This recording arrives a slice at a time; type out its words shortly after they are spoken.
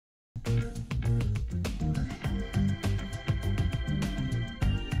Hi,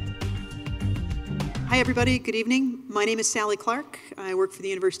 everybody. Good evening. My name is Sally Clark. I work for the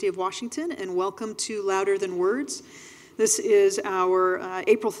University of Washington, and welcome to Louder Than Words. This is our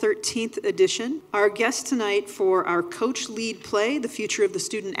April 13th edition. Our guest tonight for our Coach Lead play, The Future of the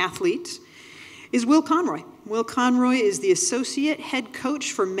Student Athlete, is Will Conroy. Will Conroy is the Associate Head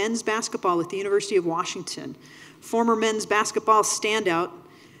Coach for men's basketball at the University of Washington. Former men's basketball standout.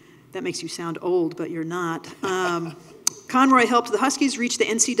 That makes you sound old, but you're not. Conroy helped the Huskies reach the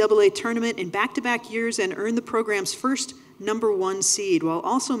NCAA tournament in back-to-back years and earned the program's first #1 seed, while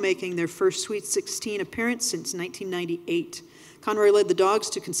also making their first Sweet 16 appearance since 1998. Conroy led the Dogs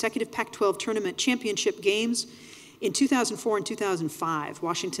to consecutive Pac-12 tournament championship games in 2004 and 2005.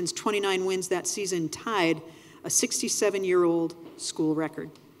 Washington's 29 wins that season tied a 67-year-old school record.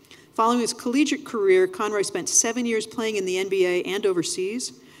 Following his collegiate career, Conroy spent 7 years playing in the NBA and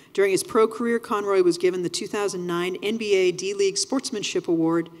overseas. During his pro career, Conroy was given the 2009 NBA D-League Sportsmanship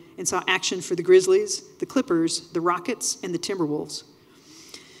Award and saw action for the Grizzlies, the Clippers, the Rockets, and the Timberwolves.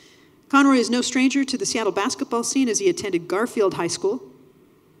 Conroy is no stranger to the Seattle basketball scene as he attended Garfield High School.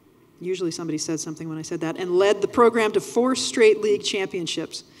 Usually somebody says something when I said that, and led the program to 4 straight league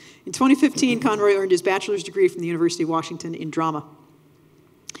championships. In 2015, Conroy earned his bachelor's degree from the University of Washington in drama.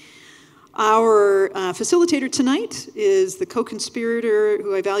 Our facilitator tonight is the co-conspirator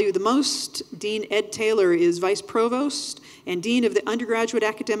who I value the most. Dean Ed Taylor is Vice Provost and Dean of the Undergraduate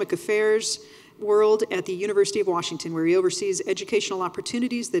Academic Affairs world at the University of Washington, where he oversees educational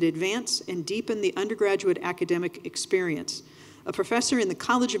opportunities that advance and deepen the undergraduate academic experience. A professor in the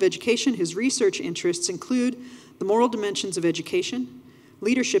College of Education, his research interests include the moral dimensions of education,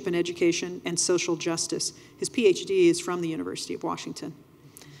 leadership in education, and social justice. His PhD is from the University of Washington.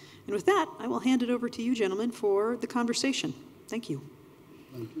 And with that, I will hand it over to you, gentlemen, for the conversation. Thank you.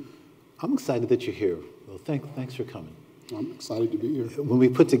 Thank you. I'm excited that you're here. Well, thanks for coming. I'm excited to be here. When we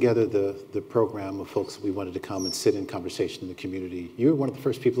put together the program of folks we wanted to come and sit in conversation in the community, you were one of the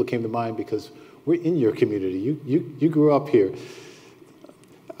first people who came to mind because we're in your community. You grew up here.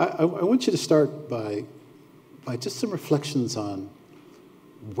 I want you to start by just some reflections on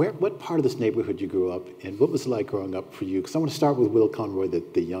what part of this neighborhood you grew up and what was it like growing up for you? Because I want to start with Will Conroy,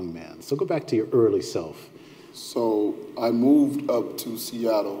 the young man. So go back to your early self. So I moved up to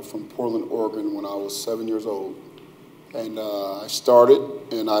Seattle from Portland, Oregon when I was 7 years old. And I started,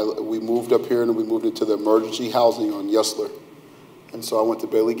 and we moved up here, and we moved into the emergency housing on Yesler. And so I went to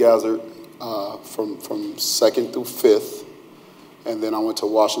Bailey Gazzard from 2nd through 5th, and then I went to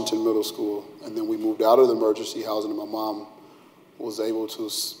Washington Middle School. And then we moved out of the emergency housing, and my mom was able to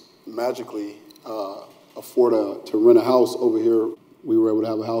magically afford to rent a house over here. We were able to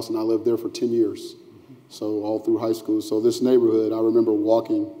have a house, and I lived there for 10 years. So all through high school. So this neighborhood, I remember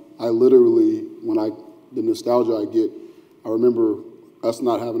walking. I literally, the nostalgia I get, I remember us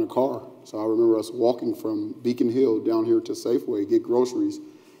not having a car. So I remember us walking from Beacon Hill down here to Safeway, get groceries,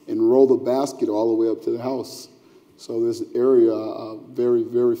 and roll the basket all the way up to the house. So this area I'm very,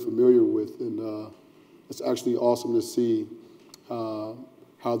 very familiar with, and it's actually awesome to see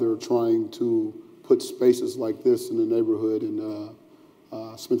how they're trying to put spaces like this in the neighborhood. And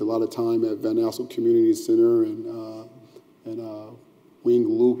spent a lot of time at Van Nassau Community Center and Wing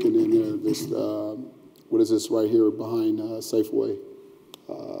Luke, and then this, what is this right here behind Safeway?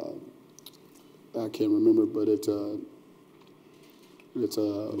 I can't remember, but it's a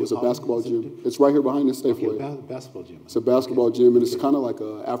basketball gym. It's right here behind the Safeway. Okay, basketball gym. It's a basketball gym, and it's kind of like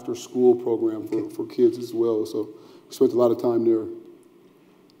an after-school program for kids as well. So we spent a lot of time there.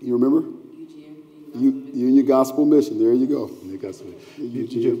 You remember? You and your gospel mission. There you go.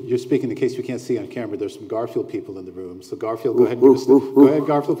 You're speaking, in case you can't see on camera, there's some Garfield people in the room. So Garfield, go ahead and give us go ahead,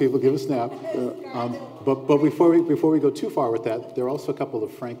 Garfield people, give a snap. But before we go too far with that, there are also a couple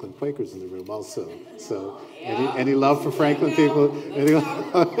of Franklin Quakers in the room also. So any love for Franklin people?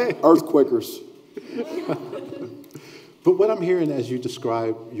 Earth Quakers. But what I'm hearing as you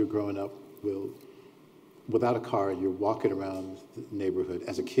describe your growing up, Will, without a car, you're walking around the neighborhood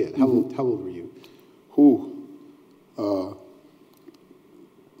as a kid. How old were you?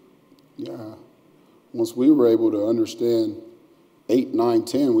 Yeah. Once we were able to understand 8, 9,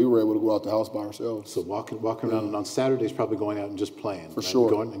 10, we were able to go out the house by ourselves. So walking around, and on Saturdays probably going out and just playing. For sure.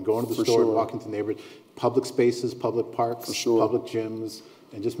 Going to the store, walking to the neighborhood, public spaces, public parks, public gyms,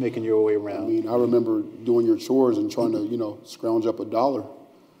 and just making your way around. I mean, I remember doing your chores and trying to, scrounge up $1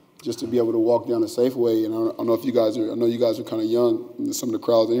 just to be able to walk down a Safeway. And I don't know if you guys are, I know you guys are kind of young, and some of the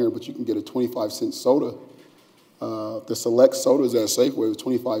crowds in here, but you can get a 25-cent soda. The select sodas at Safeway was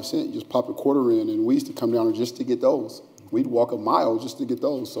 25 cents. You just pop a quarter in, and we used to come down just to get those. We'd walk a mile just to get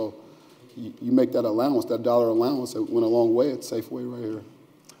those. So you make that allowance, that dollar allowance, it went a long way at Safeway right here.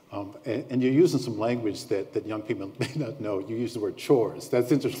 And you're using some language that young people may not know. You use the word chores.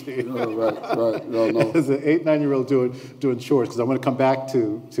 That's interesting. Right. No. As an 8, 9-year-old doing chores, because I want to come back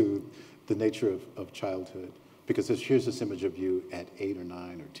to the nature of childhood, because here's this image of you at 8 or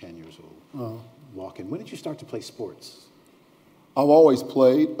 9 or 10 years old, walking. When did you start to play sports? I've always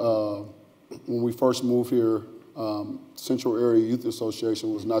played. When we first moved here, Central Area Youth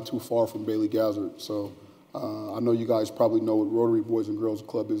Association was not too far from Bailey Gazzard, so I know you guys probably know what Rotary Boys and Girls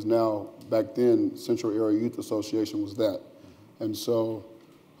Club is now. Back then, Central Area Youth Association was that. And so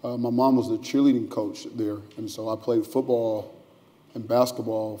my mom was the cheerleading coach there, and so I played football and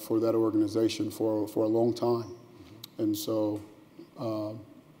basketball for that organization for a long time. And so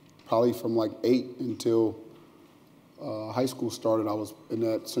probably from like 8 until high school started, I was in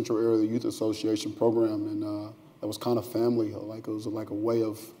that Central Area Youth Association program, and that was kind of family. Like it was like a way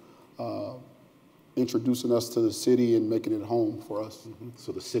of introducing us to the city and making it home for us.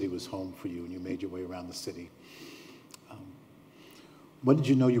 So the city was home for you, and you made your way around the city. When did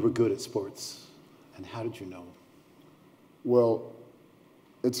you know you were good at sports, and how did you know? Well,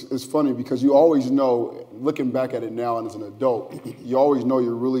 it's funny because you always know, looking back at it now and as an adult, you always know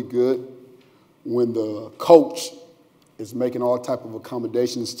you're really good when the coach is making all type of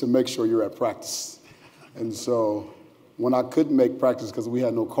accommodations to make sure you're at practice. And so when I couldn't make practice because we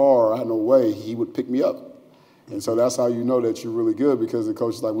had no car, I had no way, he would pick me up. And so that's how you know that you're really good, because the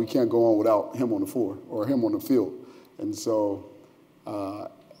coach is like, we can't go on without him on the floor or him on the field. And so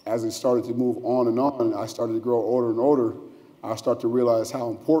as it started to move on and on, I started to grow older and older. I started to realize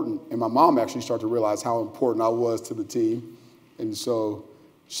how important, and my mom actually started to realize how important I was to the team. And so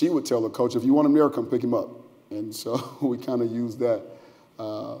she would tell the coach, if you want him there, come pick him up. And so we kind of used that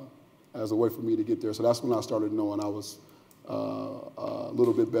as a way for me to get there. So that's when I started knowing I was a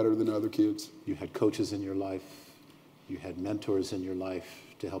little bit better than other kids. You had coaches in your life. You had mentors in your life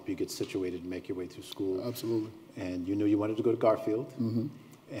to help you get situated and make your way through school. Absolutely. And you knew you wanted to go to Garfield.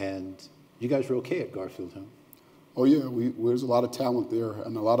 And you guys were okay at Garfield, huh? Oh, yeah. There's a lot of talent there,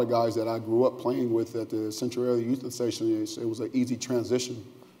 and a lot of guys that I grew up playing with at the Central Area Youth Association. It was an easy transition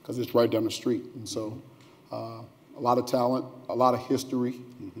because it's right down the street. And so a lot of talent, a lot of history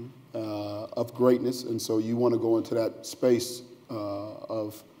of greatness. And so you want to go into that space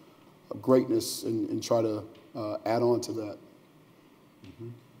of greatness and try to add on to that.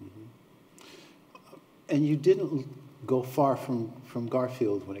 And you didn't go far from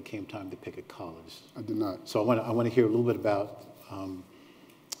Garfield when it came time to pick a college. I did not. So I want to hear a little bit about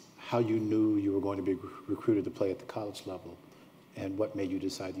how you knew you were going to be recruited to play at the college level, and what made you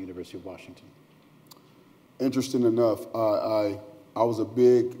decide the University of Washington. Interesting enough, I was a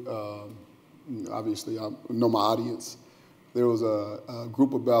big, obviously I know my audience. There was a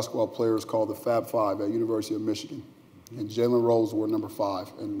group of basketball players called the Fab Five at University of Michigan. And Jalen Rose wore number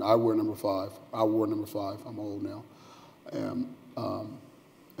 5, and I wore number 5. I wore number 5. I'm old now.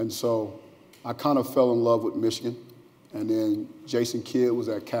 And so I kind of fell in love with Michigan. And then Jason Kidd was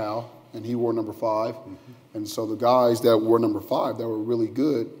at Cal, and he wore number 5. And so the guys that wore number 5 that were really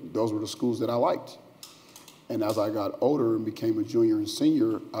good, those were the schools that I liked. And as I got older and became a junior and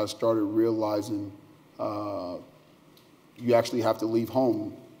senior, I started realizing you actually have to leave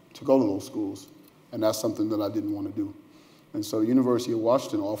home to go to those schools. And that's something that I didn't want to do. And so the University of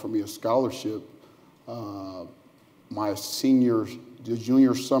Washington offered me a scholarship my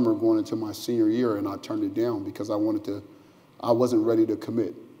junior summer going into my senior year, and I turned it down because I wasn't ready to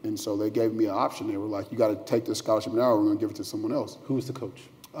commit. And so they gave me an option. They were like, you got to take this scholarship now, or we're going to give it to someone else. Who was the coach?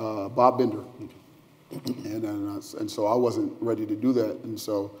 Bob Bender. Okay. And so I wasn't ready to do that. And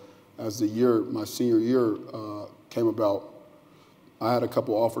so as my senior year came about, I had a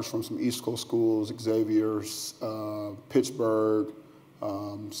couple offers from some East Coast schools, Xavier's, Pittsburgh,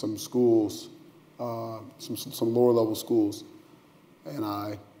 some schools, some lower level schools.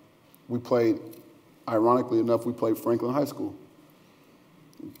 And we played, ironically enough, we played Franklin High School.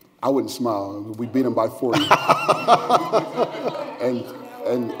 I wouldn't smile. We beat them by 40.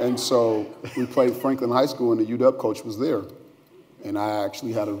 And so we played Franklin High School, and the UW coach was there. And I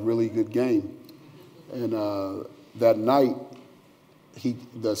actually had a really good game. And that night,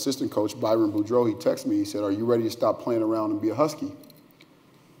 the assistant coach, Byron Boudreau, he texted me. He said, are you ready to stop playing around and be a Husky?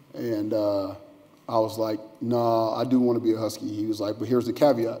 And I was like, nah, I do want to be a Husky. He was like, but here's the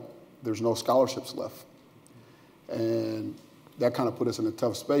caveat. There's no scholarships left. And that kind of put us in a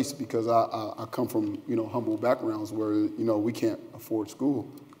tough space because I come from, humble backgrounds where, we can't afford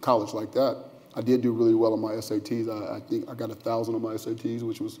college like that. I did do really well on my SATs. I think I got 1,000 on my SATs,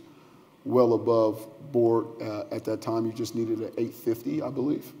 which was well above board. At that time, you just needed an 850, I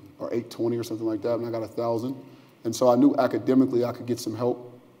believe, or 820 or something like that, and I got 1,000. And so I knew academically I could get some help.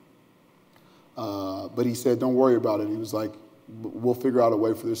 But he said, don't worry about it. He was like, we'll figure out a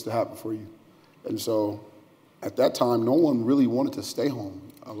way for this to happen for you. And so at that time, no one really wanted to stay home.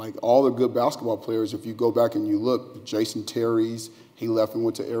 Like all the good basketball players, if you go back and you look, Jason Terry's, he left and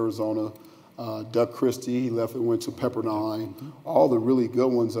went to Arizona. Doug Christie, he left and went to Pepperdine. All the really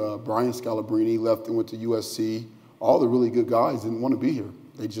good ones, Brian Scalabrine left and went to USC. All the really good guys didn't want to be here.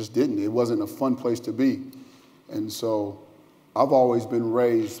 They just didn't. It wasn't a fun place to be. And so I've always been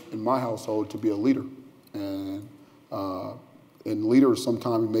raised in my household to be a leader. And leaders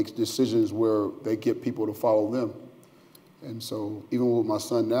sometimes make decisions where they get people to follow them. And so even with my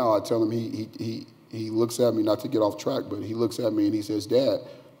son now, I tell him he looks at me, not to get off track, but he looks at me and he says, Dad,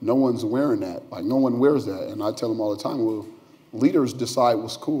 no one's wearing that. Like, no one wears that. And I tell him all the time, well, leaders decide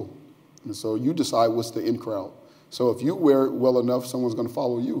what's cool. And so you decide what's the in crowd. So if you wear it well enough, someone's going to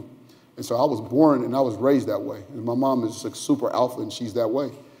follow you. And so I was born and I was raised that way. And my mom is like super alpha and she's that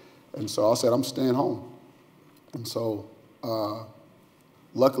way. And so I said, I'm staying home. And so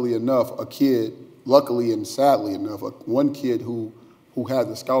luckily enough, luckily and sadly enough, one kid who had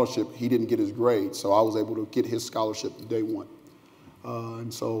the scholarship, he didn't get his grade. So I was able to get his scholarship day one.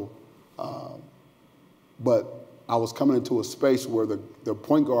 But I was coming into a space where the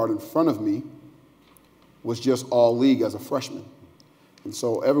point guard in front of me was just all league as a freshman. And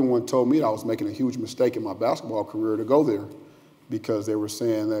so everyone told me that I was making a huge mistake in my basketball career to go there because they were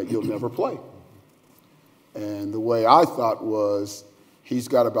saying that you'll never play. And the way I thought was, he's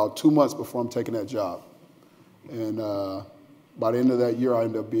got about 2 months before I'm taking that job. And by the end of that year, I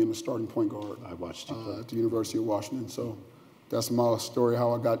ended up being the starting point guard. I watched you play. At the University of Washington. So that's my story,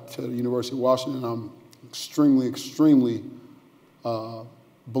 how I got to the University of Washington. I'm extremely, extremely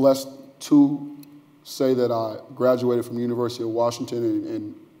blessed to say that I graduated from the University of Washington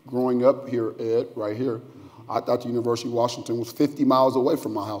and growing up here, Ed, right here, I thought the University of Washington was 50 miles away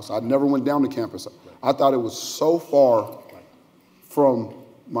from my house. I never went down to campus. I thought it was so far from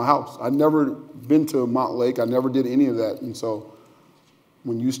my house. I'd never been to Montlake. I never did any of that. And so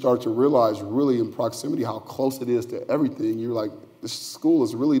when you start to realize really in proximity how close it is to everything, you're like, this school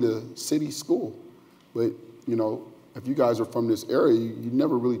is really the city school. But, you know, if you guys are from this area, you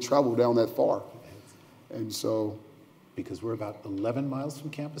never really travel down that far. And so, because we're about 11 miles from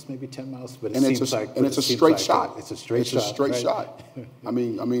campus, maybe 10 miles, but it's a straight shot. It's a straight shot. It's a straight shot. I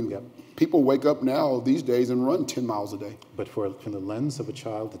mean, yep. People wake up now these days and run 10 miles a day. But from the lens of a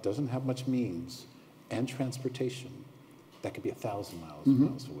child that doesn't have much means and transportation, that could be 1,000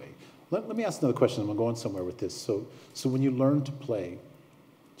 miles away. Let me ask another question. I'm going somewhere with this. So when you learned to play,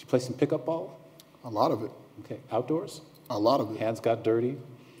 did you play some pickup ball? A lot of it. Okay. Outdoors? A lot of it. Hands got dirty?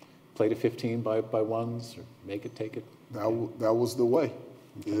 Played a 15 by ones, or make it, take it? That was the way.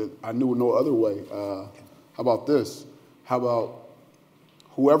 Okay. I knew no other way. How about this? How about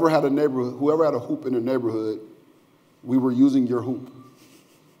whoever had a hoop in the neighborhood, we were using your hoop.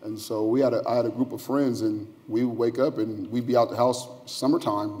 And so I had a group of friends, and we would wake up and we'd be out the house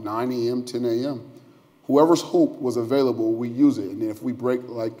summertime, 9 a.m., 10 a.m. Whoever's hoop was available, we use it. And if we break,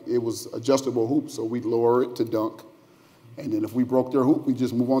 like it was adjustable hoop, so we'd lower it to dunk. And then if we broke their hoop, we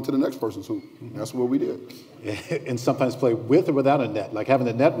just move on to the next person's hoop. That's what we did. And sometimes play with or without a net. Like having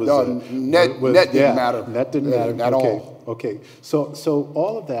a net was... No, net didn't matter. Net didn't matter. At all. Okay. So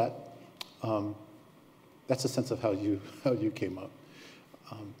all of that, that's a sense of how you came up.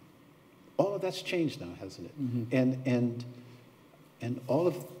 All of that's changed now, hasn't it? Mm-hmm. And all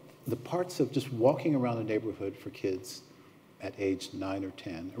of the parts of just walking around a neighborhood for kids at age 9 or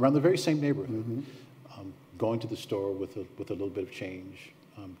 10, around the very same neighborhood, going to the store with a little bit of change,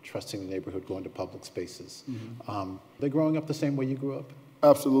 trusting the neighborhood, going to public spaces. They're growing up the same way you grew up?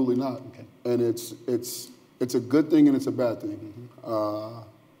 Absolutely not. Okay. And it's a good thing and it's a bad thing.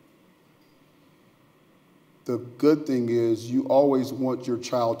 The good thing is you always want your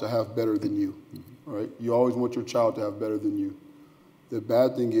child to have better than you, right? You always want your child to have better than you. The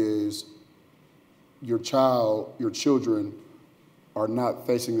bad thing is your children are not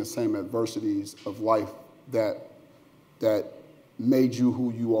facing the same adversities of life that made you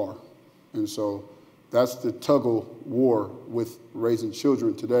who you are. And so that's the tug of war with raising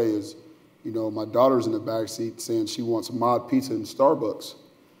children today is, you know, my daughter's in the back seat saying she wants mod pizza in Starbucks.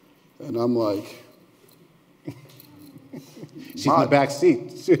 And I'm like... She's in the back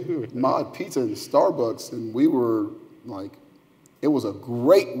seat. Mod pizza in Starbucks, and we were like, it was a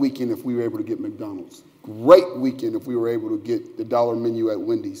great weekend if we were able to get McDonald's. Great weekend if we were able to get the dollar menu at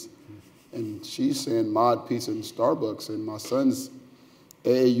Wendy's. And she's saying mod pizza in Starbucks, and my son's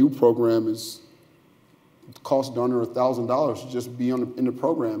AAU program costs darn near $1,000 to just be in the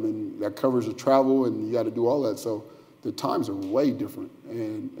program, and that covers the travel, and you got to do all that. So the times are way different.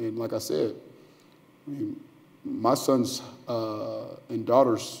 And like I said, I mean, my son's and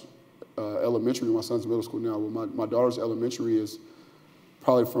daughter's elementary, my son's middle school now, but my daughter's elementary is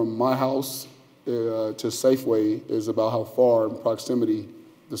probably from my house to Safeway is about how far in proximity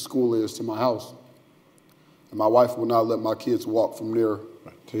the school is to my house. And my wife will not let my kids walk from there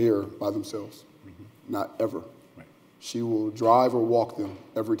to here by themselves. Not ever. Right. She will drive or walk them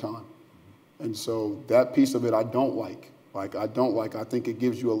every time. And so that piece of it I don't like. I think it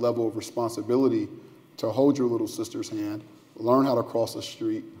gives you a level of responsibility to hold your little sister's hand, learn how to cross the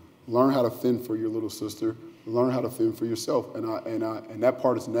street, learn how to fend for your little sister, learn how to fend for yourself. And that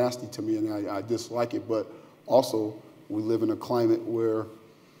part is nasty to me, and I dislike it. But also, we live in a climate where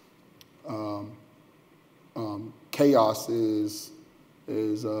chaos is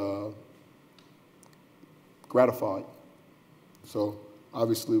gratified. So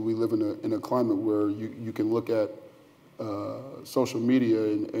obviously, we live in a climate where you can look at social media,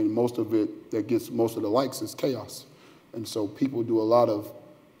 and most of it that gets most of the likes is chaos. And so people do a lot of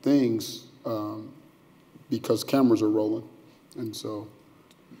things because cameras are rolling. And so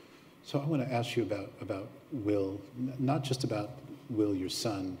I want to ask you about Will, not just about Will, your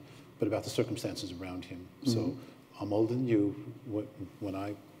son, but about the circumstances around him. Mm-hmm. So I'm older than you.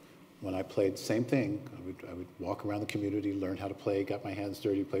 When I played, same thing. I would walk around the community, learn how to play, got my hands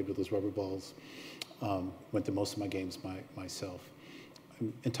dirty, played with those rubber balls. Went to most of my games myself,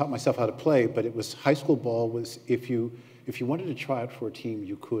 and taught myself how to play. But it was high school ball was if you wanted to try out for a team,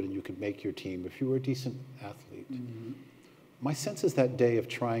 you could, and you could make your team if you were a decent athlete. Mm-hmm. My sense is that day of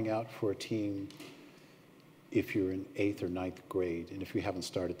trying out for a team, if you're in 8th or 9th grade, and if you haven't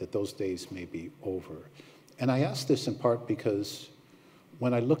started, that those days may be over. And I ask this in part because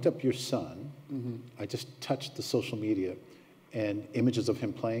when I looked up your son, mm-hmm. I just touched the social media, and images of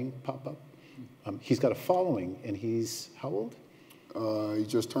him playing pop up. He's got a following, and he's how old? He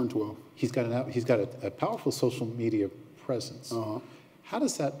just turned 12. He's got a powerful social media presence. Uh-huh. How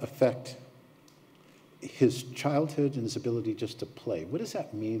does that affect his childhood and his ability just to play? What does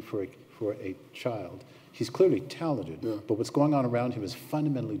that mean for a child? He's clearly talented, yeah. But what's going on around him is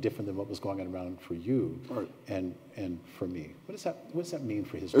fundamentally different than what was going on around for you, right. and for me. What does that mean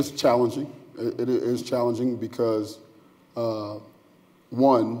for his life? It's challenging. It is challenging because,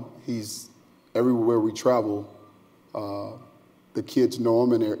 one, he's everywhere we travel, the kids know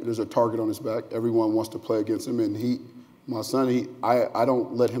him, and there's a target on his back. Everyone wants to play against him, and my son, I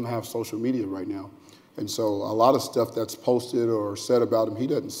don't let him have social media right now. And so a lot of stuff that's posted or said about him, he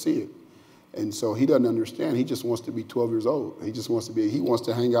doesn't see it. And so he doesn't understand. He just wants to be 12 years old. He wants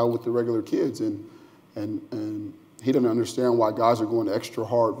to hang out with the regular kids, and he doesn't understand why guys are going extra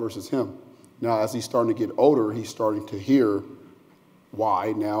hard versus him. Now, as he's starting to get older, he's starting to hear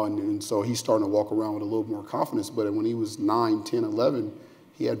why now, and so he's starting to walk around with a little more confidence. But when he was 9, 10, 11,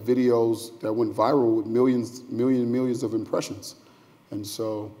 he had videos that went viral with millions of impressions. And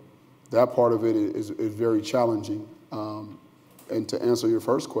so that part of it is very challenging. And to answer your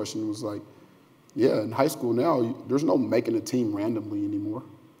first question, it was like, yeah, in high school now, there's no making a team randomly anymore.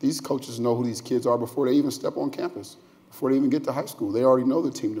 These coaches know who these kids are before they even step on campus, before they even get to high school. They already know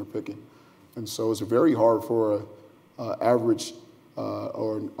the team they're picking. And so it's very hard for an average,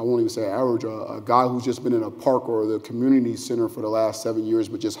 or I won't even say average, a guy who's just been in a park or the community center for the last 7 years,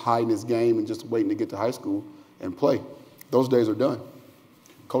 but just hiding his game and just waiting to get to high school and play. Those days are done.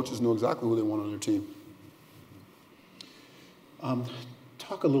 Coaches know exactly who they want on their team.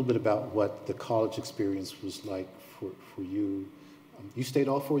 Talk a little bit about what the college experience was like for you. You stayed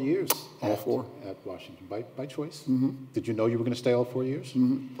all 4 years. All four. At Washington, by choice? Mm-hmm. Did you know you were going to stay all 4 years?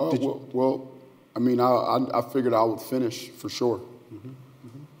 Mm-hmm. Well, I mean, I figured I would finish for sure. Mm-hmm.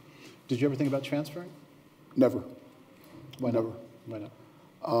 Mm-hmm. Did you ever think about transferring? Never. Why Never. Why not?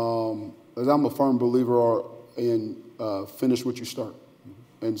 As I'm a firm believer in finish what you start.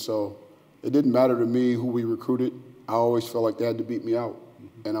 Mm-hmm. And so it didn't matter to me who we recruited. I always felt like they had to beat me out.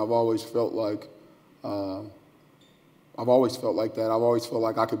 Mm-hmm. And I've always felt like that. I've always felt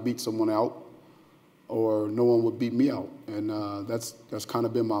like I could beat someone out or no one would beat me out. And that's kind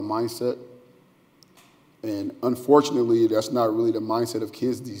of been my mindset. And unfortunately, that's not really the mindset of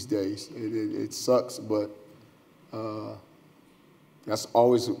kids these days. It sucks, but that's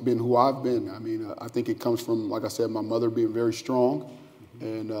always been who I've been. I mean, I think it comes from, like I said, my mother being very strong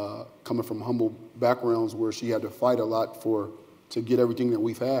and coming from humble backgrounds where she had to fight a lot to get everything that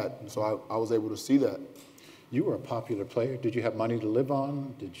we've had. So I was able to see that. You were a popular player. Did you have money to live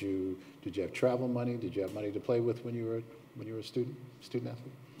on? Did you have travel money? Did you have money to play with when you were when you were a student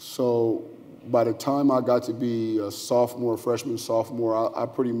athlete? So by the time I got to be a sophomore, freshman, sophomore, I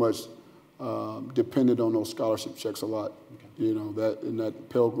pretty much depended on those scholarship checks a lot. Okay. You know, that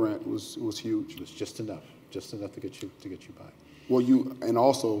Pell Grant was huge. It was just enough to get you by. Well, and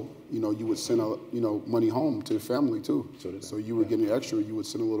also, you know, you would send money home to the family too. So you were getting extra, you would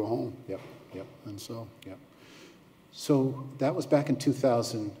send a little home. Yep. And so. Yep. So that was back in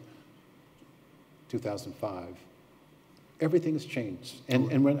 2005. Everything has changed.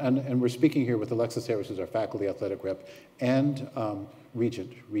 And we're speaking here with Alexis Harris, who's our faculty athletic rep, and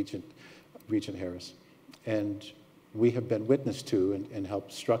Regent Harris. And we have been witness to and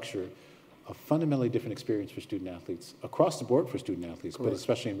helped structure a fundamentally different experience for student athletes, across the board for student athletes, correct, but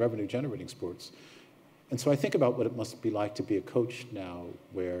especially in revenue generating sports. And so I think about what it must be like to be a coach now,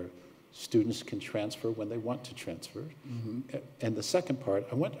 where students can transfer when they want to transfer. Mm-hmm. And the second part,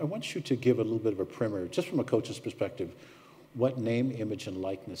 I want you to give a little bit of a primer, just from a coach's perspective, what name, image, and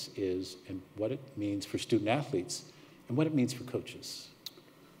likeness is, and what it means for student athletes, and what it means for coaches.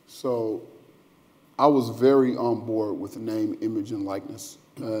 So I was very on board with the name, image, and likeness,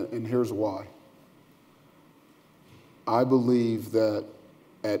 and here's why. I believe that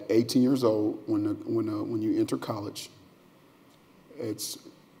at 18 years old, when you enter college,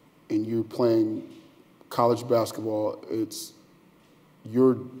 and you're playing college basketball,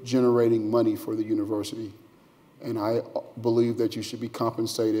 you're generating money for the university. And I believe that you should be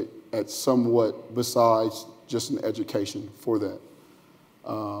compensated at somewhat besides just an education for that.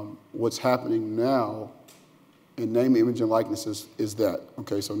 What's happening now in name, image, and likeness is that.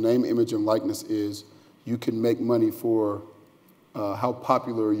 Okay, so name, image, and likeness is you can make money for how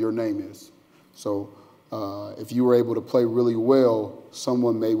popular your name is. So if you were able to play really well,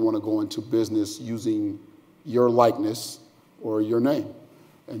 someone may want to go into business using your likeness or your name.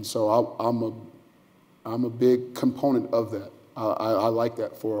 And so I'm a big component of that. I like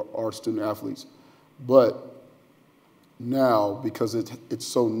that for our student athletes. But now, because it's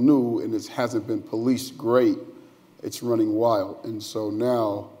so new and it hasn't been policed great, it's running wild. And so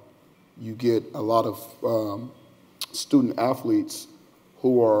now you get a lot of student athletes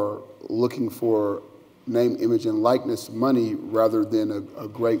who are looking for name, image, and likeness money rather than a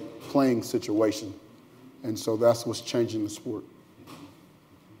great playing situation. And so that's what's changing the sport.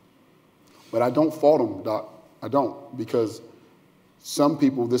 But I don't fault them, Doc. I don't, because some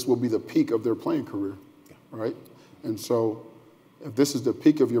people, this will be the peak of their playing career, right? And so if this is the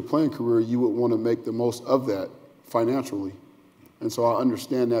peak of your playing career, you would want to make the most of that financially. And so I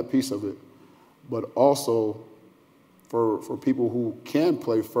understand that piece of it. But also, for people who can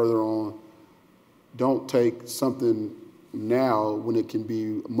play further on, don't take something now when it can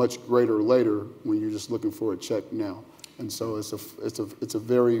be much greater later when you're just looking for a check now. And so it's a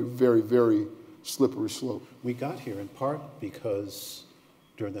very, very, very slippery slope. We got here in part because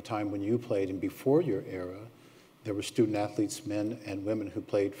during the time when you played and before your era, there were student athletes, men and women, who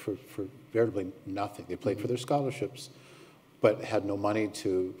played for veritably nothing. They played for their scholarships, but had no money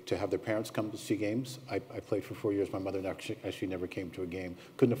to have their parents come to see games. I played for 4 years. My mother actually never came to a game.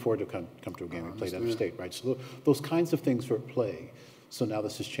 Couldn't afford to come to a game. I played out of state, right? So those kinds of things were at play. So now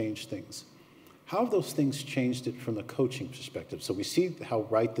this has changed things. How have those things changed it from the coaching perspective? So we see how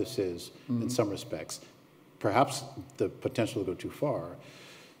right this is in some respects. Perhaps the potential to go too far.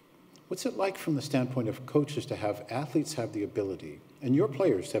 What's it like from the standpoint of coaches to have athletes have the ability, and your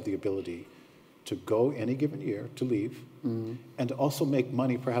players have the ability, to go any given year, to leave, and to also make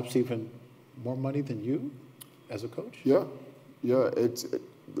money, perhaps even more money than you as a coach? Yeah.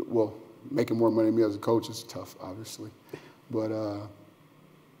 Well, making more money than me as a coach is tough, obviously. But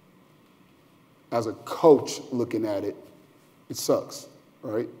as a coach looking at it, it sucks,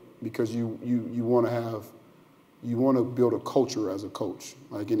 right? Because you want to build a culture as a coach.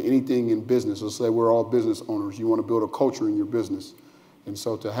 Like in anything in business, let's say we're all business owners, you want to build a culture in your business. And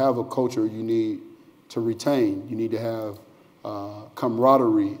so to have a culture, you need to retain. You need to have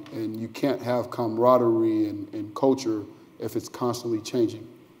camaraderie, and you can't have camaraderie and culture if it's constantly changing.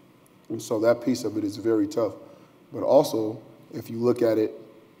 And so that piece of it is very tough. But also, if you look at it,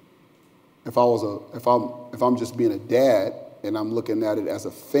 if I'm just being a dad and I'm looking at it as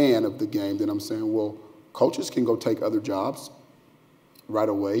a fan of the game, then I'm saying, well, coaches can go take other jobs right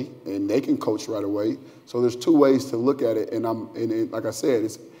away, and they can coach right away. So there's two ways to look at it, and like I said,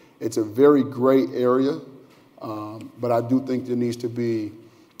 it's a very gray area, but I do think there needs to be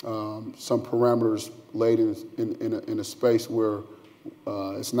some parameters laid in a space where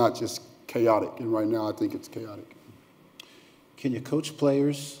it's not just chaotic, and right now I think it's chaotic. Can you coach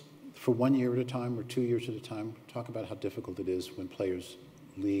players for 1 year at a time or 2 years at a time? Talk about how difficult it is when players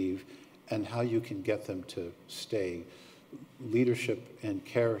leave and how you can get them to stay. leadership and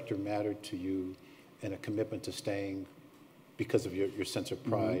character mattered to you and a commitment to staying because of your sense of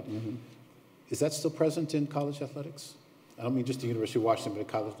pride. Is that still present in college athletics? I don't mean just the University of Washington,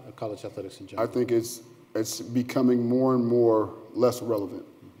 but college athletics in general. I think it's becoming more and more less relevant.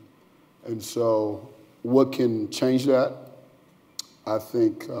 And so what can change that? I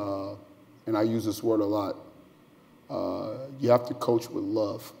think, and I use this word a lot, you have to coach with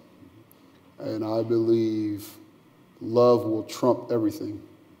love. And I believe love will trump everything.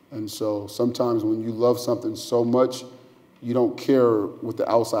 And so sometimes when you love something so much, you don't care what the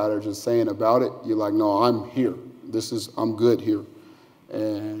outsiders are saying about it. You're like, no, I'm here. I'm good here.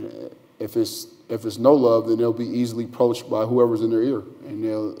 And if it's no love, then they'll be easily approached by whoever's in their ear, and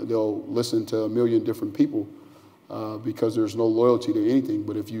they'll listen to a million different people because there's no loyalty to anything.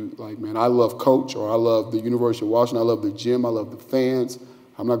 But if you like, man, I love Coach, or I love the University of Washington, I love the gym, I love the fans,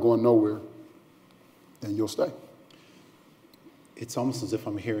 I'm not going nowhere, then you'll stay. It's almost as if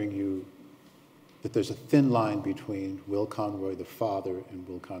I'm hearing you, that there's a thin line between Will Conroy, the father, and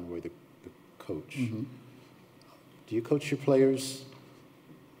Will Conroy, the coach. Do you coach your players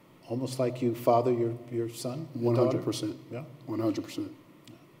almost like you father your son? 100%. Yeah? 100%.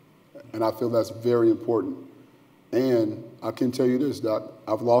 And I feel that's very important. And I can tell you this, Doc,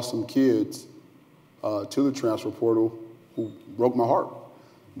 I've lost some kids to the transfer portal who broke my heart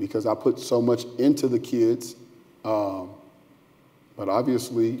because I put so much into the kids. But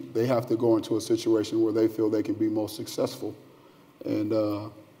obviously, they have to go into a situation where they feel they can be most successful. And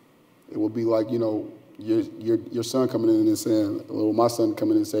it will be like, you know, your son coming in and saying, well, my son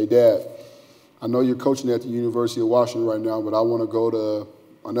coming in and say, Dad, I know you're coaching at the University of Washington right now, but I want to go to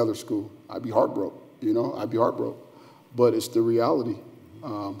another school. I'd be heartbroken, you know, I'd be heartbroken. But it's the reality.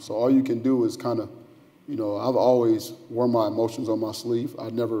 So all you can do is kind of, you know, I've always worn my emotions on my sleeve.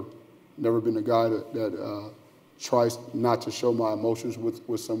 I've never been a guy that tries not to show my emotions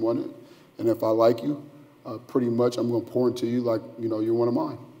with someone. And if I like you, pretty much I'm going to pour into you like, you know, you're one of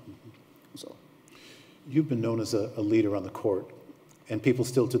mine. So. You've been known as a leader on the court, and people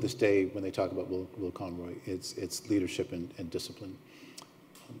still to this day, when they talk about Will Conroy, it's leadership and discipline.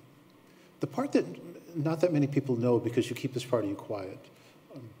 The part that not that many people know, because you keep this part of you quiet,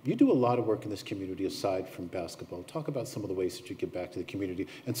 you do a lot of work in this community aside from basketball. Talk about some of the ways that you give back to the community.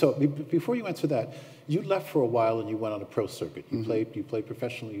 And so before you answer that, you left for a while and you went on a pro circuit. You played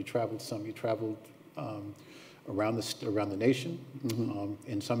professionally, you traveled some, you traveled around the nation,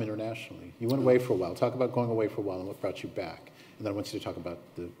 and some internationally. You went away for a while. Talk about going away for a while and what brought you back. And then I want you to talk about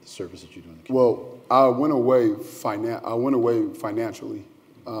the service that you do in the community. Well, I went away financially.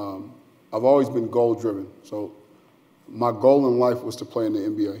 I've always been goal-driven. So my goal in life was to play in the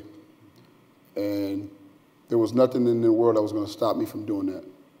NBA. And there was nothing in the world that was going to stop me from doing that.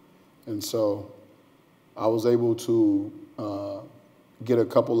 And so I was able to get a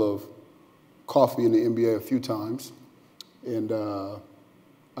couple of coffee in the NBA a few times. And I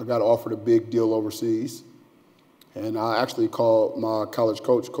got offered a big deal overseas. And I actually called my college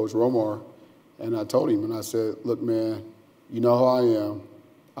coach, Coach Romar, and I told him, and I said, look, man, you know who I am.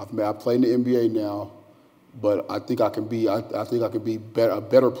 I play in the NBA now, but I think I can be a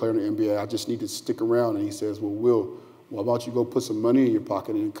better player in the NBA. I just need to stick around. And he says, well, Will, why don't you go put some money in your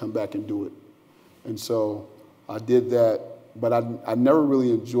pocket and come back and do it? And so I did that, but I never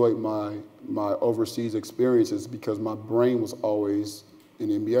really enjoyed my overseas experiences because my brain was always in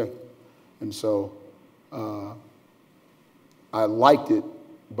the NBA. And so I liked it,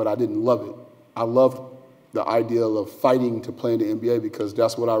 but I didn't love it. I loved the idea of fighting to play in the NBA because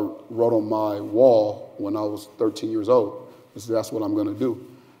that's what I wrote on my wall when I was 13 years old. That's what I'm going to do.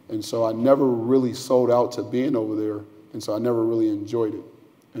 And so I never really sold out to being over there, and so I never really enjoyed it.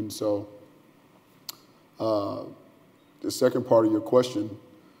 And so the second part of your question.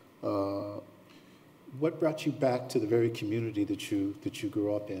 What brought you back to the very community that you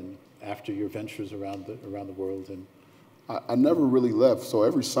grew up in after your ventures around the world? And I never really left. So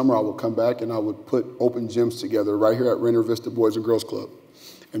every summer I would come back and I would put open gyms together right here at Rainier Vista Boys and Girls Club.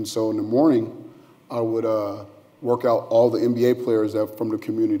 And so in the morning, I would work out all the NBA players from the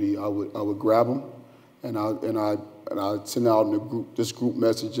community. I would grab them and I'd send out this group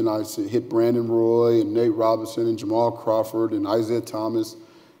message, and I'd hit Brandon Roy and Nate Robinson and Jamal Crawford and Isaiah Thomas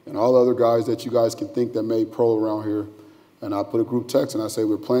and all the other guys that you guys can think that made pro around here. And I put a group text and I say,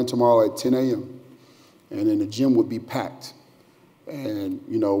 we're playing tomorrow at 10 a.m. And then the gym would be packed. And,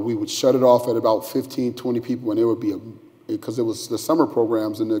 you know, we would shut it off at about 15, 20 people, and it would be because it was the summer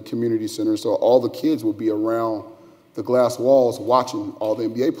programs in the community center, so all the kids would be around the glass walls watching all the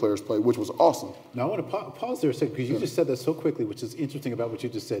NBA players play, which was awesome. Now, I want to pause there a second, because you just said that so quickly, which is interesting about what you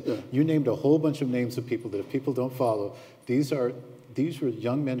just said. Yeah. You named a whole bunch of names of people that if people don't follow, these were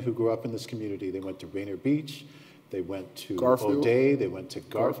young men who grew up in this community. They went to Rainier Beach, they went to Garfield. O'Day, they went to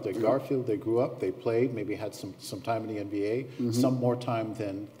Garfield, they grew up, they played, maybe had some time in the NBA, some more time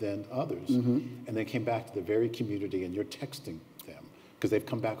than others, and then came back to the very community, and you're texting them, because they've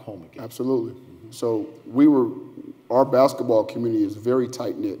come back home again. Absolutely. So our basketball community is very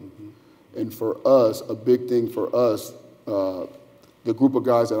tight-knit. And for us, a big thing for us, the group of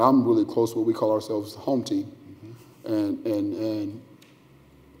guys that I'm really close with, we call ourselves the home team. And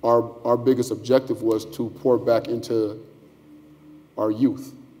our biggest objective was to pour back into our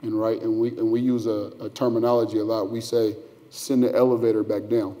youth, and we use a terminology a lot. We say, send the elevator back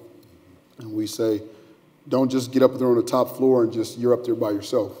down. And we say, don't just get up there on the top floor and you're up there by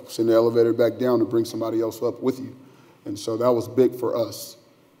yourself. Send the elevator back down and bring somebody else up with you. And so that was big for us.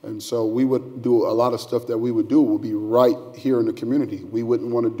 And so we would do a lot of stuff that we would do would be right here in the community. We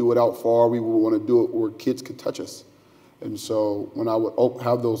wouldn't want to do it out far. We would want to do it where kids could touch us. And so when I would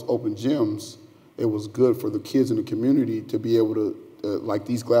have those open gyms, it was good for the kids in the community to be able to, like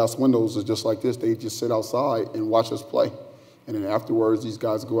these glass windows are just like this, they just sit outside and watch us play. And then afterwards, these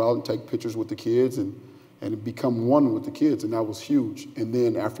guys go out and take pictures with the kids and become one with the kids, and that was huge. And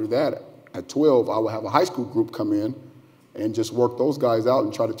then after that, at 12, I would have a high school group come in and just work those guys out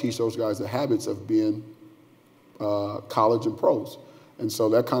and try to teach those guys the habits of being college and pros. And so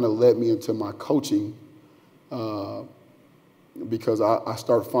that kind of led me into my coaching because I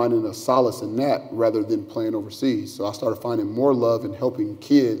started finding a solace in that rather than playing overseas. So I started finding more love in helping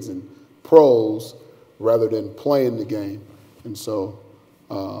kids and pros rather than playing the game. And so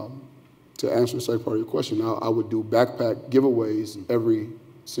to answer the second part of your question, I would do backpack giveaways every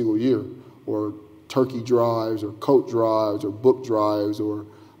single year, or turkey drives, or coat drives, or book drives, or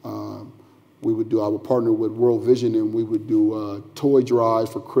I would partner with World Vision, and we would do toy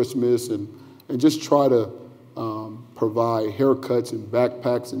drives for Christmas, and just try to provide haircuts and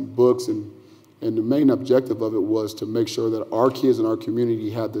backpacks and books, and the main objective of it was to make sure that our kids in our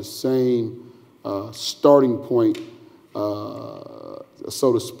community had the same starting point,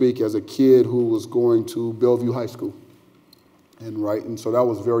 so to speak, as a kid who was going to Bellevue High School. And so that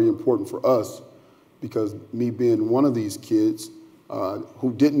was very important for us, because me being one of these kids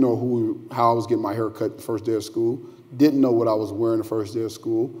who didn't know how I was getting my hair cut the first day of school, didn't know what I was wearing the first day of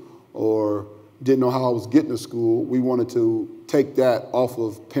school, or didn't know how I was getting to school, we wanted to take that off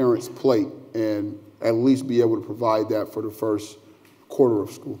of parents' plate and at least be able to provide that for the first quarter of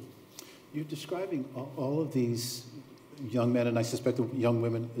school. You're describing all of these young men, and I suspect young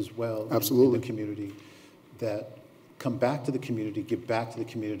women as well, Absolutely. in the community, that come back to the community, give back to the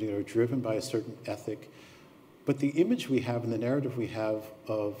community, are driven by a certain ethic. But the image we have and the narrative we have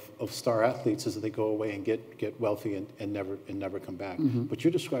of star athletes is that they go away and get wealthy and never come back. But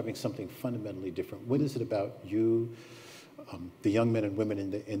you're describing something fundamentally different. What is it about you, the young men and women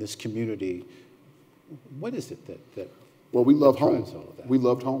in this community? What is it that Well, we love home. drives all of that? We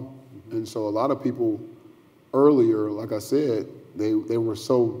loved home. And so a lot of people earlier, like I said, they were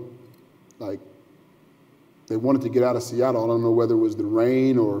so, like, they wanted to get out of Seattle. I don't know whether it was the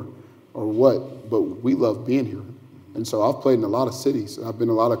rain or what, but we love being here. And so I've played in a lot of cities. I've been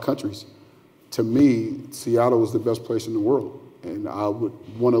in a lot of countries. To me, Seattle was the best place in the world. And I would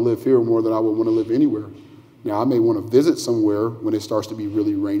want to live here more than I would want to live anywhere. Now, I may want to visit somewhere when it starts to be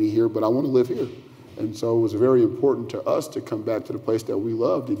really rainy here, but I want to live here. And so it was very important to us to come back to the place that we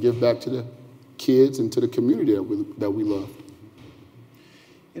loved and give back to the kids and to the community that we love.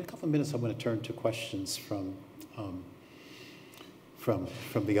 In a couple of minutes, I'm going to turn to questions from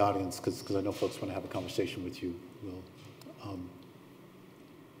the audience, because I know folks want to have a conversation with you, Will.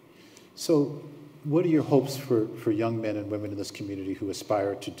 So what are your hopes for young men and women in this community who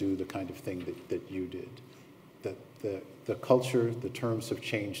aspire to do the kind of thing that you did? The culture, the terms have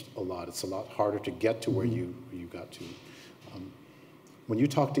changed a lot. It's a lot harder to get to where you got to. When you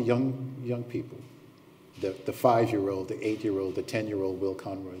talk to young people, the 5-year-old, the 8-year-old, the 10-year-old Will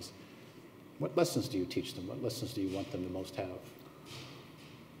Conroys, what lessons do you teach them? What lessons do you want them to most have?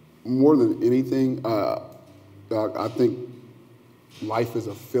 More than anything, I think life is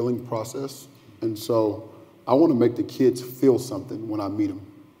a feeling process. And so I want to make the kids feel something when I meet them,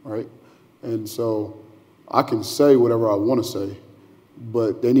 right? And so I can say whatever I want to say,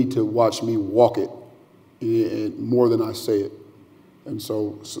 but they need to watch me walk it more than I say it. And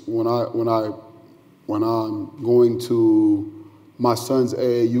so when I'm going to my son's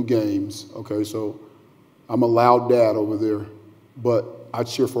AAU games, okay, so I'm a loud dad over there, but I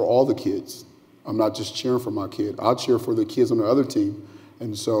cheer for all the kids. I'm not just cheering for my kid. I'll cheer for the kids on the other team.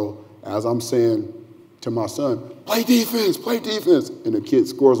 And so as I'm saying to my son, play defense, and the kid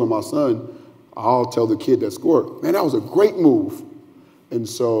scores on my son, I'll tell the kid that scored, man, that was a great move. And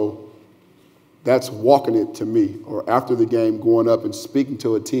so that's walking it to me. Or after the game, going up and speaking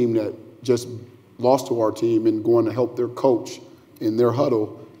to a team that just lost to our team and going to help their coach in their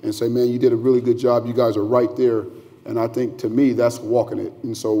huddle and say, man, you did a really good job. You guys are right there. And I think, to me, that's walking it.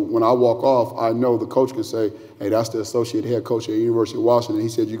 And so when I walk off, I know the coach can say, hey, that's the associate head coach at the University of Washington. He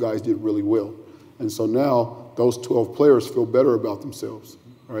said you guys did really well. And so now those 12 players feel better about themselves,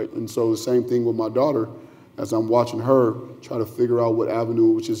 right? And so the same thing with my daughter. As I'm watching her try to figure out what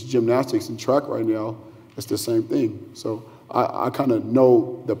avenue, which is gymnastics and track right now, it's the same thing. So I kind of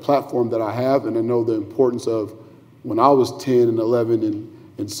know the platform that I have, and I know the importance of when I was 10 and 11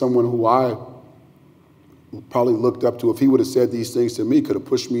 and someone who I probably looked up to, if he would have said these things to me, could have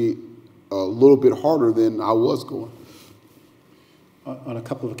pushed me a little bit harder than I was going. On a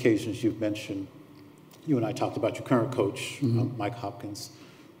couple of occasions you've mentioned, you and I talked about your current coach, Mike Hopkins,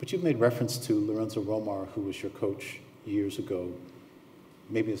 but you've made reference to Lorenzo Romar, who was your coach years ago,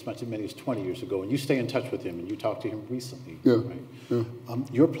 maybe as many as 20 years ago, and you stay in touch with him and you talked to him recently, right? Yeah.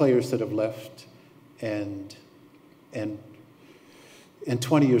 Your players that have left and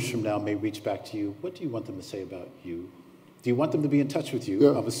 20 years from now may reach back to you. What do you want them to say about you? Do you want them to be in touch with you?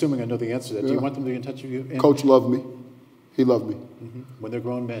 Yeah. I'm assuming I know the answer to that. Yeah. Do you want them to be in touch with you? Coach loved me. He loved me. When they're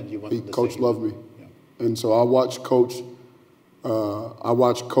grown men, you want them to Coach say loved me. Yeah. And so I watch Coach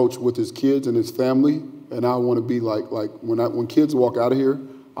with his kids and his family, and I want to be like when kids walk out of here,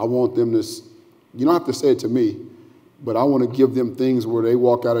 I want them to, you don't have to say it to me, but I want to give them things where they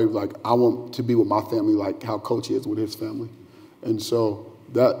walk out of here like, I want to be with my family like how Coach is with his family. And so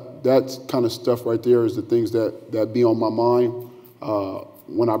that's kind of stuff right there is the things that be on my mind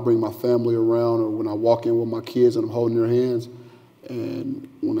when I bring my family around or when I walk in with my kids and I'm holding their hands. And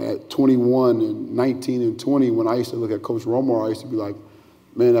when at 21 and 19 and 20, when I used to look at Coach Romar, I used to be like,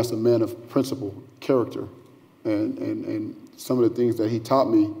 man, that's a man of principle, character. And some of the things that he taught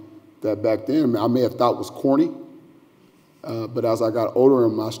me that back then I may have thought was corny, but as I got older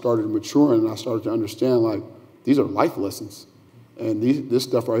and I started maturing and I started to understand, like, these are life lessons. And this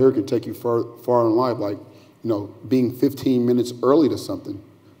stuff right here can take you far in life, like, being 15 minutes early to something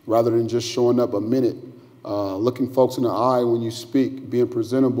rather than just showing up a minute, looking folks in the eye when you speak, being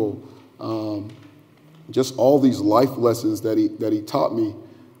presentable, just all these life lessons that he taught me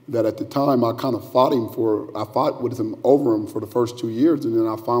that at the time I kind of fought with him over him for the first 2 years, and then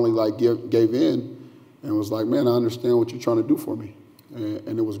I finally gave in and was like, man, I understand what you're trying to do for me,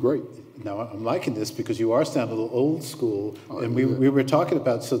 and it was great. Now, I'm liking this because you are sounding a little old school, and we were talking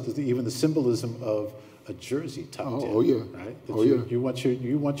about even the symbolism of a jersey tucked in. Oh, yeah. Right? That you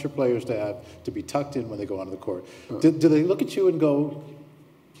want your players to be tucked in when they go onto the court. Do they look at you and go,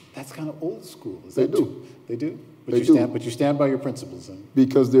 that's kind of old school? They do. They do? But you stand by your principles. Then.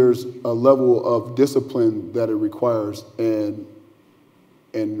 Because there's a level of discipline that it requires, and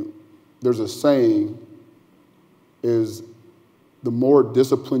there's a saying is, the more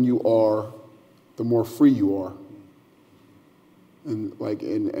disciplined you are, the more free you are. And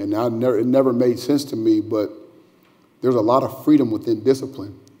it never made sense to me, but there's a lot of freedom within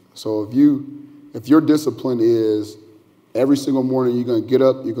discipline. So if your discipline is every single morning you're gonna get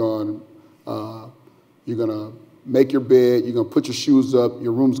up, you're gonna make your bed, you're gonna put your shoes up,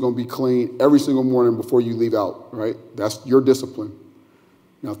 your room's gonna be clean every single morning before you leave out, right? That's your discipline.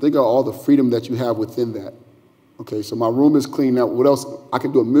 Now think of all the freedom that you have within that. Okay, so my room is clean now. What else? I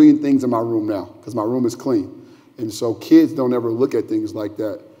can do a million things in my room now because my room is clean. And so kids don't ever look at things like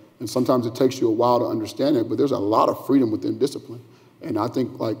that. And sometimes it takes you a while to understand it, but there's a lot of freedom within discipline. And I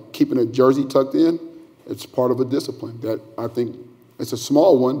think like keeping a jersey tucked in, it's part of a discipline that I think it's a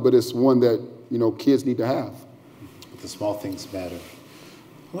small one, but it's one that, kids need to have. The small things matter.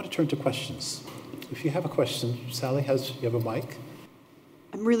 I want to turn to questions. If you have a question, Sally, you have a mic?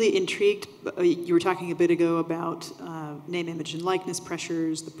 I'm really intrigued. You were talking a bit ago about name, image, and likeness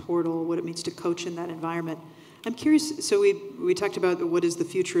pressures, the portal, what it means to coach in that environment. I'm curious, so we talked about what is the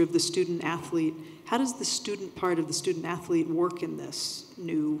future of the student athlete. How does the student part of the student athlete work in this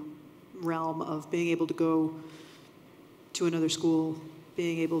new realm of being able to go to another school,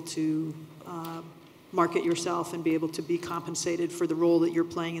 being able to market yourself and be able to be compensated for the role that you're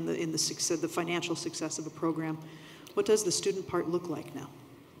playing in the financial success of a program? What does the student part look like now?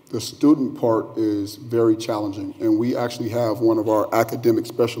 The student part is very challenging, and we actually have one of our academic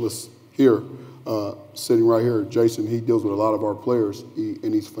specialists here, sitting right here, Jason. He deals with a lot of our players,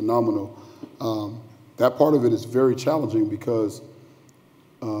 and he's phenomenal. That part of it is very challenging because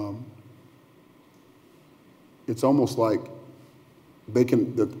it's almost like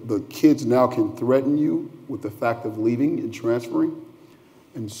the kids now can threaten you with the fact of leaving and transferring.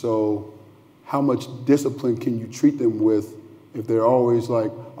 And so how much discipline can you treat them with if they're always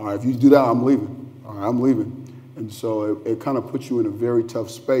like, all right, if you do that, I'm leaving. All right, I'm leaving. And so it kind of puts you in a very tough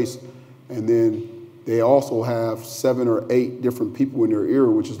space. And then they also have 7 or 8 different people in their ear,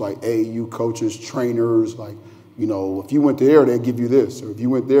 which is like AAU coaches, trainers, like, you know, if you went there, they'd give you this, or if you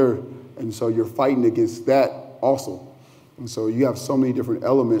went there. And so you're fighting against that also. And so you have so many different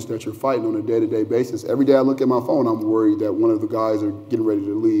elements that you're fighting on a day-to-day basis. Every day I look at my phone, I'm worried that one of the guys are getting ready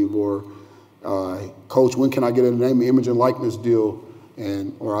to leave, or coach, when can I get a name, image, and likeness deal?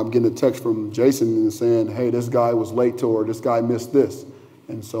 Or I'm getting a text from Jason and saying, hey, this guy was late to, or this guy missed this.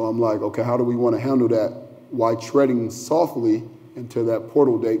 And so I'm like, okay, how do we want to handle that while treading softly until that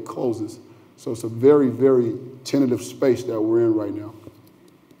portal date closes? So it's a very, very tentative space that we're in right now.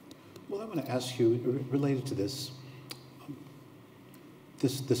 Well, I want to ask you, related to this,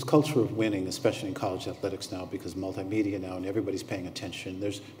 this culture of winning, especially in college athletics now, because multimedia now and everybody's paying attention,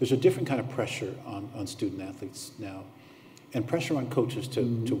 there's a different kind of pressure on student athletes now, and pressure on coaches to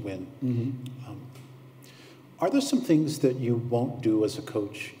win. Mm-hmm. Are there some things that you won't do as a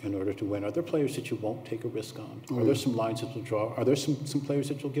coach in order to win? Are there players that you won't take a risk on? Mm-hmm. Are there some lines that you'll draw? Are there some players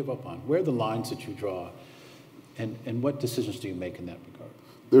that you'll give up on? Where are the lines that you draw? And what decisions do you make in that regard?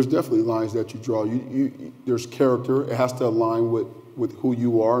 There's definitely lines that you draw. There's character. It has to align with who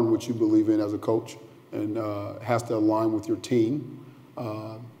you are and what you believe in as a coach, and it has to align with your team.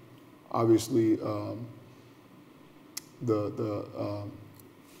 Obviously,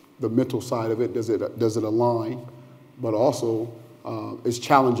 the mental side of it, does it align? But also, it's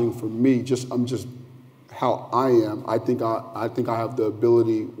challenging for me. I'm just how I am. I think I have the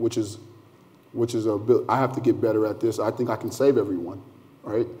ability, which is I have to get better at this. I think I can save everyone,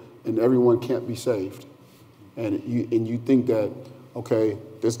 right? And everyone can't be saved. And you think that, okay,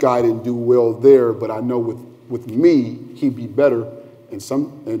 this guy didn't do well there, but I know with me he'd be better in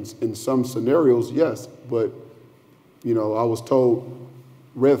some scenarios, yes. But you know, I was told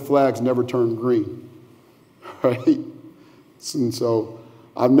red flags never turn green, right? And so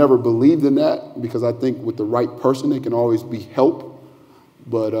I've never believed in that, because I think with the right person it can always be help.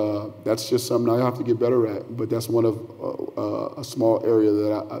 But that's just something I have to get better at. But that's one of a small area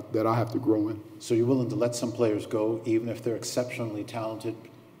that I have to grow in. So you're willing to let some players go, even if they're exceptionally talented,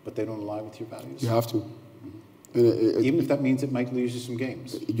 but they don't align with your values? You have to. Mm-hmm. And even if that means it might lose you some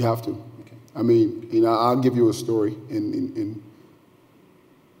games? You have to. Okay. I mean, you know, I'll give you a story, and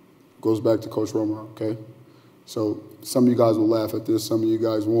goes back to Coach Romer, okay? So some of you guys will laugh at this, some of you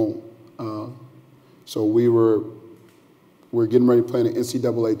guys won't. So we're getting ready to play in an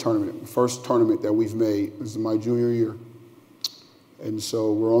NCAA tournament, first tournament that we've made. This is my junior year. And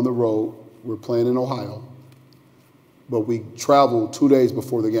so we're on the road. We're playing in Ohio. But we traveled 2 days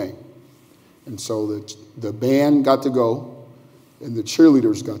before the game. And so the band got to go, and the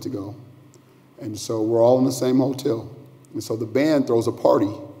cheerleaders got to go. And so we're all in the same hotel. And so the band throws a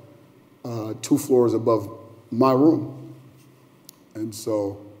party 2 floors above my room. And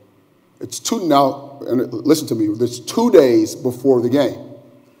so and listen to me, it's 2 days before the game.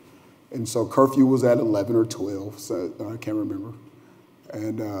 And so curfew was at 11 or 12, so I can't remember.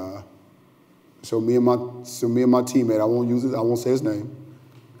 And so me and my teammate, I won't say his name,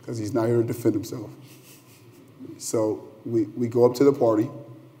 because he's not here to defend himself. So we go up to the party,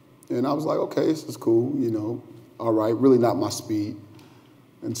 and I was like, okay, this is cool, you know, all right, really not my speed.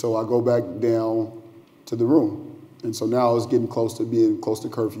 And so I go back down to the room. And so now I was getting close to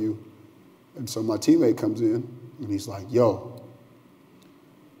curfew. And so my teammate comes in, and he's like, yo,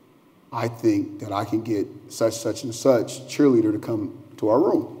 I think that I can get such and such cheerleader to come to our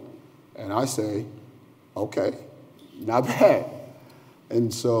room. And I say, okay, not bad.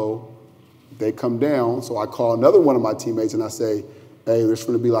 And so they come down. So I call another one of my teammates, and I say, hey, there's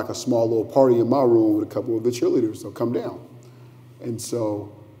going to be like a small little party in my room with a couple of the cheerleaders, so come down. And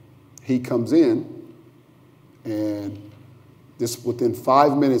so he comes in, and this within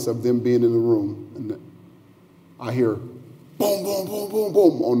 5 minutes of them being in the room, and I hear boom, boom, boom, boom,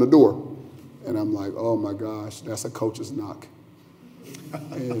 boom on the door. And I'm like, oh my gosh, that's a coach's knock.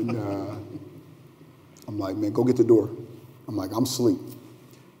 And I'm like, man, go get the door. I'm like, I'm asleep.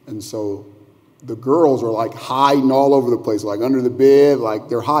 And so the girls are like hiding all over the place, like under the bed, like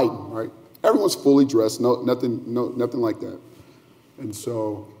they're hiding, right? Everyone's fully dressed, nothing like that. And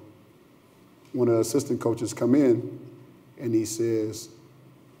so one of the assistant coaches come in, and he says,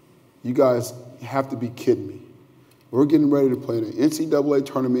 you guys have to be kidding me. We're getting ready to play in an NCAA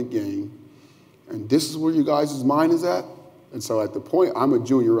tournament game, and this is where you guys' mind is at? And so at the point, I'm a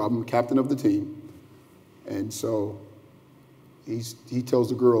junior, I'm the captain of the team, And so he tells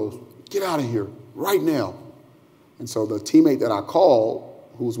the girls, get out of here right now. And so the teammate that I called,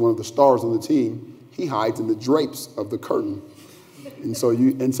 who was one of the stars on the team, he hides in the drapes of the curtain. And so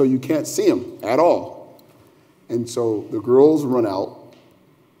you can't see him at all. And so the girls run out,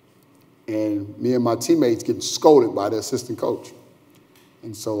 and me and my teammates get scolded by the assistant coach.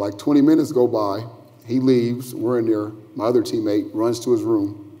 And so like 20 minutes go by, he leaves, we're in there, my other teammate runs to his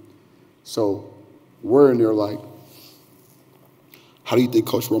room. So we're in there like, how do you think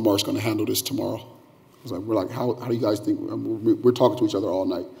Coach Romar's going to handle this tomorrow? We're like, how do you guys think? We're talking to each other all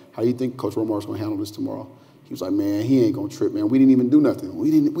night. How do you think Coach Romar's going to handle this tomorrow? He was like, man, he ain't going to trip, man. We didn't even do nothing.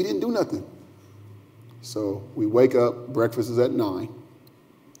 We didn't do nothing. So we wake up, breakfast is at 9.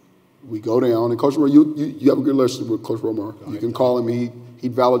 We go down, and Coach Romar, you have a good relationship with Coach Romar. You can call him,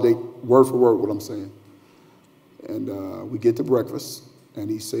 he'd validate word for word what I'm saying. And we get to breakfast, and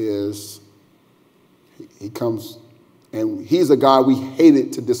he says, he comes, and he's a guy we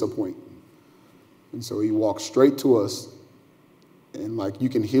hated to disappoint. And so he walks straight to us, and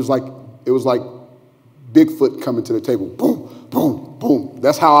it was like Bigfoot coming to the table. Boom, boom, boom.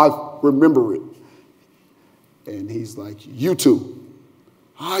 That's how I remember it. And he's like, you two,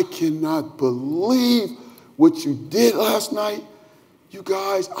 I cannot believe what you did last night. You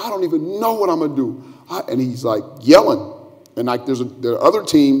guys, I don't even know what I'm going to do. And he's like yelling. And like the other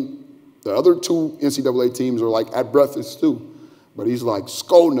team, the other 2 NCAA teams are like at breakfast too. But he's like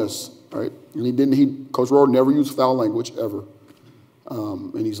scolding us, right? And Coach Rohr never used foul language ever.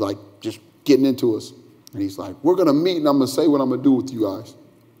 And he's like just getting into us. And he's like, we're going to meet and I'm going to say what I'm going to do with you guys.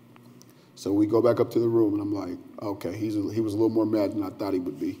 So we go back up to the room, and I'm like, okay, he was a little more mad than I thought he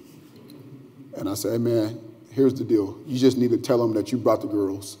would be. And I said, hey, man, here's the deal. You just need to tell him that you brought the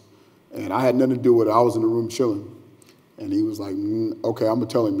girls. And I had nothing to do with it. I was in the room chilling. And he was like, okay, I'm going to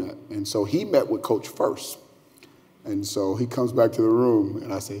tell him that. And so he met with Coach first. And so he comes back to the room,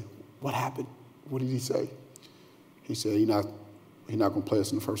 and I say, what happened? What did he say? He said, he's not going to play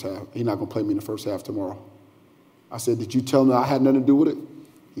us in the first half. He's not going to play me in the first half tomorrow. I said, did you tell him that I had nothing to do with it?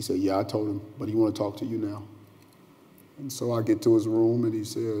 He said, yeah, I told him, but he want to talk to you now. And so I get to his room, and he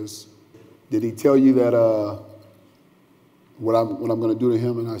says, did he tell you that what I'm going to do to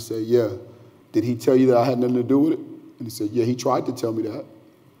him? And I said, yeah. Did he tell you that I had nothing to do with it? And he said, yeah, he tried to tell me that.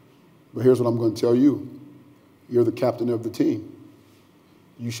 But here's what I'm going to tell you. You're the captain of the team.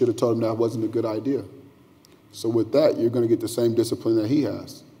 You should have told him that wasn't a good idea. So with that, you're going to get the same discipline that he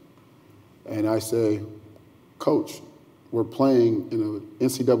has. And I say, Coach, we're playing in an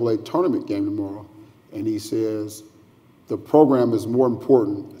NCAA tournament game tomorrow. And he says, the program is more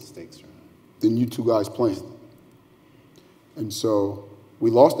important than you two guys playing. And so we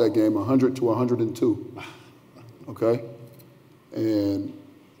lost that game 100 to 102, okay? And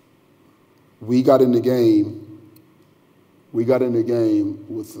we got in the game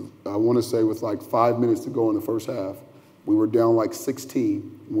with, I want to say with like 5 minutes to go in the first half. We were down like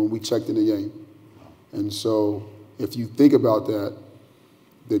 16 when we checked in the game. And so if you think about that,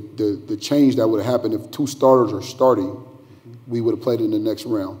 the change that would have happened if 2 starters are starting, we would have played in the next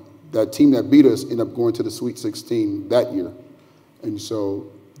round. That team that beat us ended up going to the Sweet 16 that year. And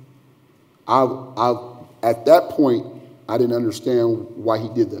so at that point, I didn't understand why he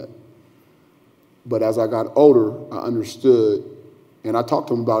did that. But as I got older, I understood, and I talked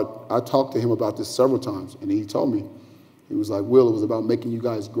to him about this several times, and he told me, he was like, Will, it was about making you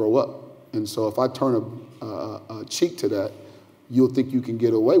guys grow up. And so if I turn a cheek to that, you'll think you can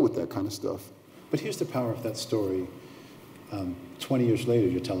get away with that kind of stuff. But here's the power of that story. 20 years later,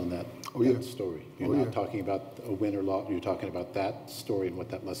 you're telling that story. You're not talking about a win or loss. You're talking about that story and what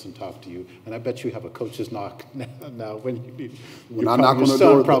that lesson taught to you. And I bet you have a coach's knock now. When I knock on the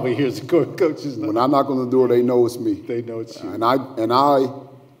door, probably hears the coach's knock. When I knock on the door, they know it's me. They know it's you. And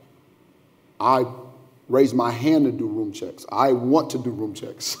I raise my hand to do room checks. I want to do room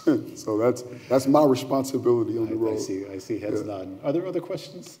checks. So that's my responsibility on the road. I see heads nodding. Are there other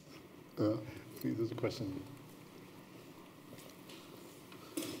questions? There's a question.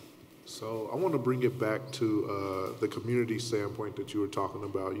 So I want to bring it back to the community standpoint that you were talking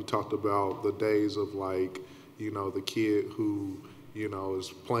about. You talked about the days of the kid who, is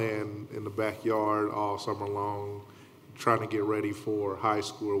playing in the backyard all summer long, trying to get ready for high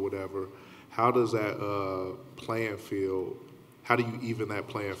school or whatever. How does that playing field, how do you even that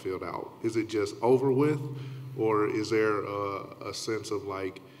playing field out? Is it just over with, or is there a sense of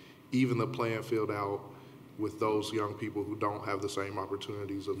even the playing field out with those young people who don't have the same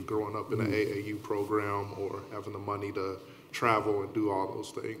opportunities of growing up in an AAU program or having the money to travel and do all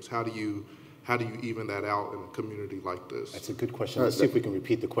those things? How do you how do you even that out in a community like this? That's a good question. Let's see if we can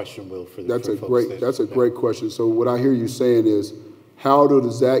repeat the question, Will, for the That's for a folks great. that- That's a great question. So what I hear you saying is, how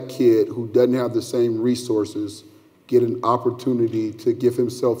does that kid who doesn't have the same resources get an opportunity to give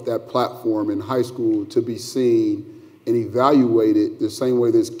himself that platform in high school to be seen and evaluated the same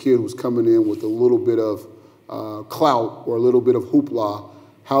way this kid who's coming in with a little bit of clout or a little bit of hoopla?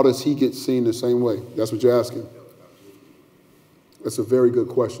 How does he get seen the same way? That's what you're asking. That's a very good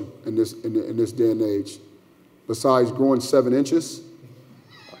question in this day and age. Besides growing 7 inches,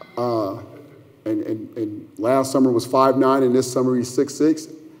 and last summer was 5'9", and this summer he's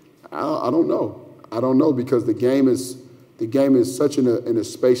 6'6". I don't know. I don't know, because the game is such in a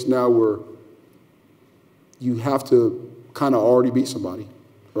space now where you have to kind of already beat somebody,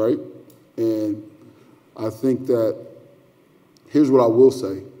 right? And I think that here's what I will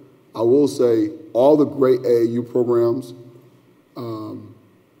say. I will say all the great AAU programs,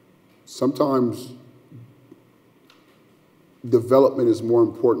 sometimes development is more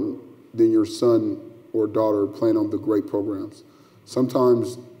important than your son or daughter playing on the great programs.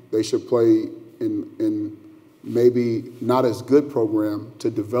 Sometimes they should play in maybe not as good program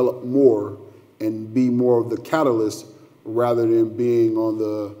to develop more and be more of the catalyst rather than being on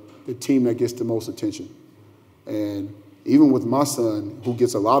the team that gets the most attention. And even with my son, who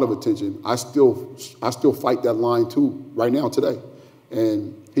gets a lot of attention, I still fight that line too right now today.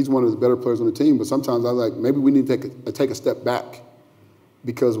 And he's one of the better players on the team, but sometimes I'm like, maybe we need to take a step back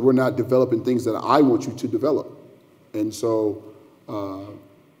because we're not developing things that I want you to develop. And so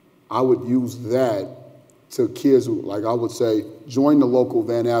I would use that to kids who, like I would say, join the local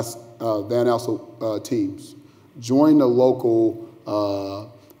Van Assel teams. Join the local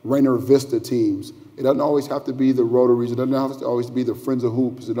Rainier Vista teams. It doesn't always have to be the Rotaries. It doesn't have to always be the Friends of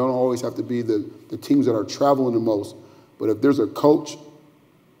Hoops. It don't always have to be the teams that are traveling the most. But if there's a coach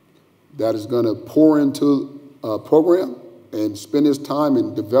that is going to pour into a program and spend his time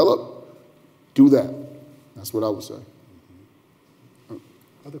and develop, do that. That's what I would say.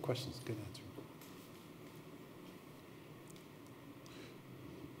 Other questions? Good answer.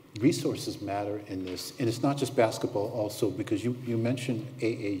 Resources matter in this, and it's not just basketball also, because you mentioned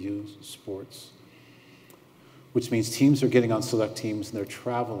AAU sports, which means teams are getting on select teams and they're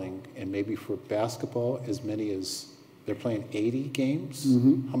traveling, and maybe for basketball, as many as they're playing 80 games.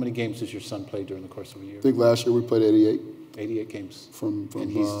 Mm-hmm. How many games does your son play during the course of a year? I think last year we played 88. 88 games.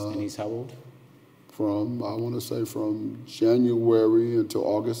 And he's how old? From, I want to say from January until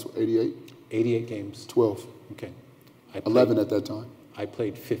August, 88. 88 games. 12. Okay. 11 at that time. I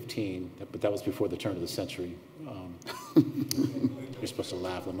played 15, but that was before the turn of the century. You're supposed to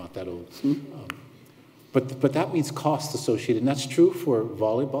laugh, I'm not that old. But that means costs associated, and that's true for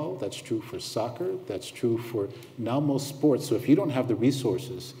volleyball, that's true for soccer, that's true for now most sports. So if you don't have the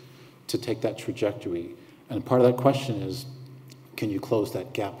resources to take that trajectory, and part of that question is, can you close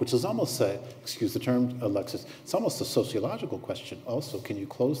that gap? Which is almost excuse the term, Alexis, it's almost a sociological question also. Can you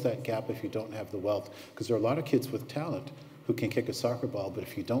close that gap if you don't have the wealth? Because there are a lot of kids with talent who can kick a soccer ball, but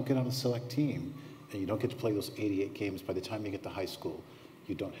if you don't get on a select team and you don't get to play those 88 games, by the time you get to high school,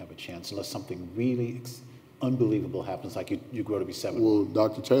 you don't have a chance unless something really unbelievable happens, like you grow to be 7. Well,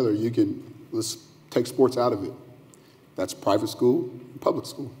 Dr. Taylor, let's take sports out of it. That's private school, public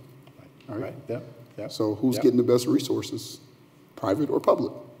school. Right. All right. Yeah. So who's getting the best resources, private or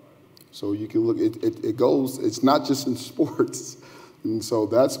public? So you can look, it's not just in sports. And so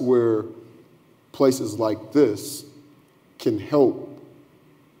that's where places like this can help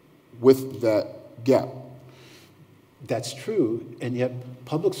with that gap. That's true, and yet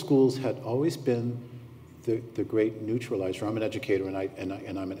public schools had always been the great neutralizer. I'm an educator, and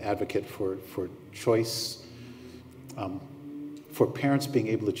I'm an advocate for choice, for parents being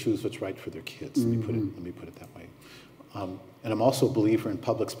able to choose what's right for their kids. Let me put it that way. And I'm also a believer in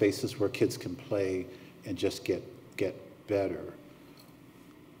public spaces where kids can play and just get better.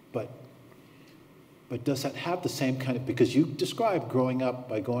 But does that have the same kind of, because you described growing up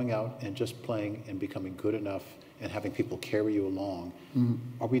by going out and just playing and becoming good enough and having people carry you along. Mm-hmm.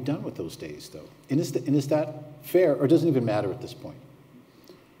 Are we done with those days, though? And is that fair, or doesn't it even matter at this point?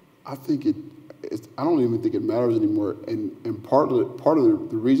 I think I don't even think it matters anymore. And part of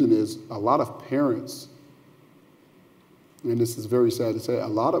the reason is a lot of parents, and this is very sad to say, a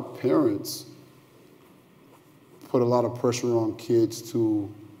lot of parents put a lot of pressure on kids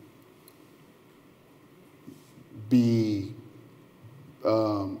to be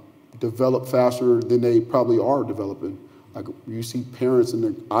develop faster than they probably are developing. Like you see parents in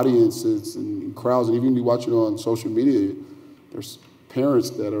the audiences and crowds, and even you watch it on social media, there's parents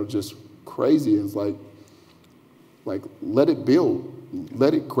that are just crazy. It's like let it build.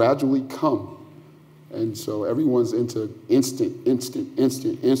 let it gradually come. And so everyone's into instant,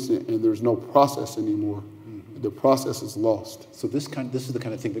 and there's no process anymore. The process is lost. So this is the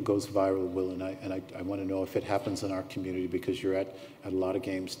kind of thing that goes viral, Will, and I want to know if it happens in our community, because you're at a lot of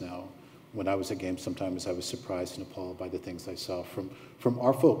games now. When I was at games, sometimes I was surprised and appalled by the things I saw from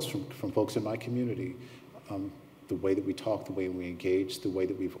our folks, from folks in my community. The way that we talk, the way we engage, the way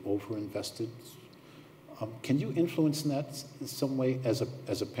that we've overinvested. Can you influence in that in some way as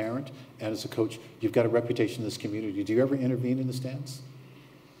a parent and as a coach? You've got a reputation in this community. Do you ever intervene in the stands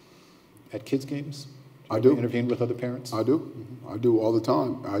at kids' games? I do. Intervene with other parents? I do. Mm-hmm. I do all the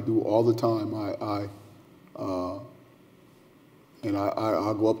time. I do all the time. I'll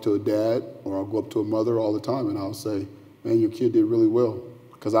go up to a dad or I'll go up to a mother all the time and I'll say, man, your kid did really well.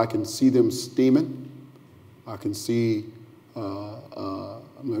 Because I can see them steaming. I can see the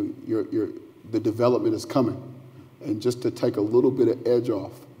development is coming. And just to take a little bit of edge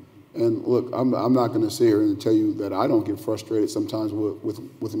off. And look, I'm not going to sit here and tell you that I don't get frustrated sometimes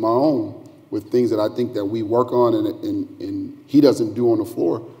with my own, with things that I think that we work on and he doesn't do on the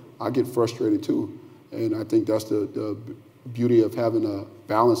floor. I get frustrated too. And I think that's the beauty of having a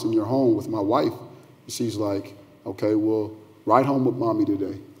balance in your home with my wife. She's like, okay, well, ride home with mommy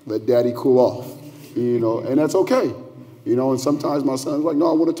today. Let daddy cool off, and that's okay. And sometimes my son's like, no,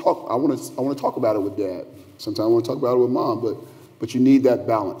 I want to talk about it with dad. Sometimes I want to talk about it with mom, but you need that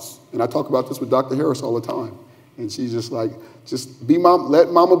balance. And I talk about this with Dr. Harris all the time. And she's just like, just be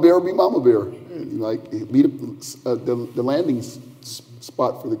let mama bear be mama bear. And like, be the landing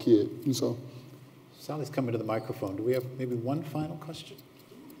spot for the kid. And so. Sally's coming to the microphone. Do we have maybe one final question?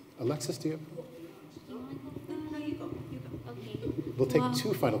 Alexis, do you have? No, you go. Okay. We'll take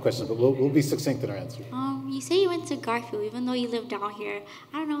two final questions, but we'll be succinct in our answer. You say you went to Garfield, even though you live down here.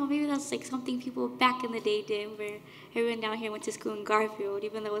 I don't know, maybe that's like something people back in the day did, where everyone down here went to school in Garfield,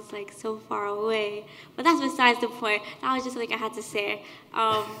 even though it's like so far away. But that's besides the point. That was just something I had to say.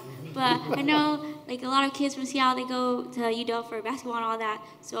 But I know like a lot of kids from Seattle, they go to UW for basketball and all that.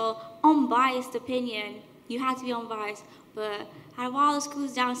 So unbiased opinion, you have to be unbiased. But out of all the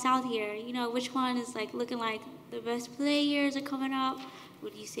schools down south here, which one is like looking like the best players are coming up?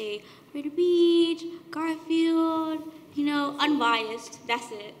 Would you say Raider Beach, Garfield, unbiased,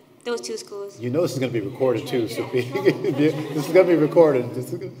 that's it. Those two schools. This is going to be recorded too, so this is going to be recorded.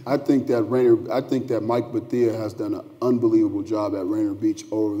 I think that Mike Bethia has done an unbelievable job at Rainier Beach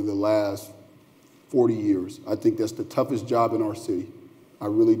over the last 40 years. I think that's the toughest job in our city. I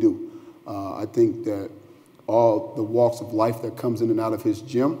really do. I think that all the walks of life that comes in and out of his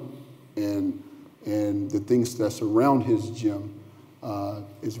gym and the things that surround his gym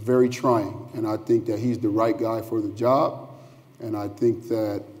is very trying. And I think that he's the right guy for the job. And I think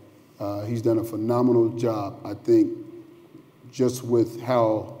that he's done a phenomenal job. I think just with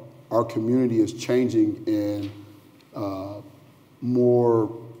how our community is changing and more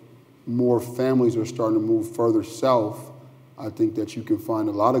families are starting to move further south, I think that you can find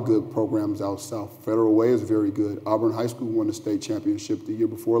a lot of good programs out south. Federal Way is very good. Auburn High School won the state championship the year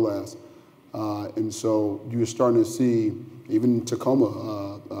before last. And so you're starting to see, even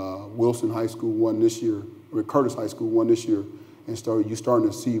Tacoma, Wilson High School won this year, Curtis High School won this year. And you're starting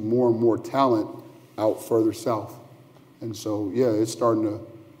to see more and more talent out further south. And so, yeah, it's starting to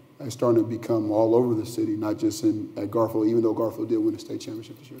become all over the city, not just at Garfield, even though Garfield did win the state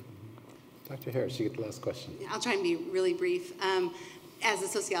championship this year. Dr. Harris, you get the last question. I'll try and be really brief. As a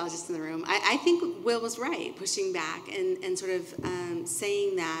sociologist in the room, I think Will was right, pushing back and sort of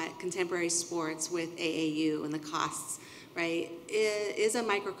saying that contemporary sports with AAU and the costs, right, is a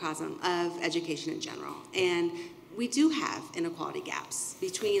microcosm of education in general. And we do have inequality gaps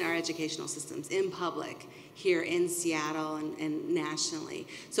between our educational systems in public here in Seattle and nationally.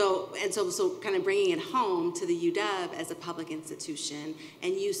 So kind of bringing it home to the UW as a public institution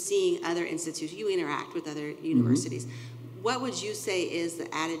and you seeing other institutions, you interact with other universities. Mm-hmm. What would you say is the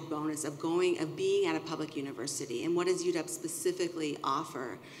added bonus of being at a public university, and what does UW specifically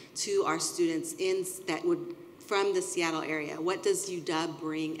offer to our students from the Seattle area? What does UW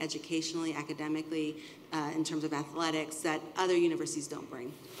bring educationally, academically, in terms of athletics that other universities don't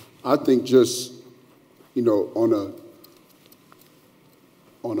bring? I think just, on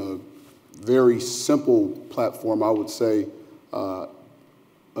a very simple platform, I would say a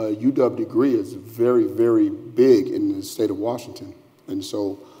UW degree is very, very big in the state of Washington. And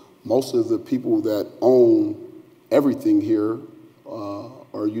so most of the people that own everything here are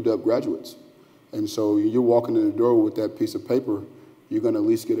UW graduates. And so you're walking in the door with that piece of paper, you're going to at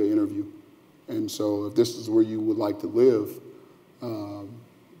least get an interview. And so if this is where you would like to live,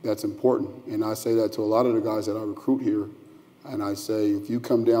 that's important. And I say that to a lot of the guys that I recruit here. And I say, if you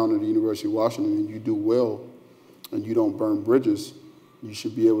come down to the University of Washington and you do well and you don't burn bridges, you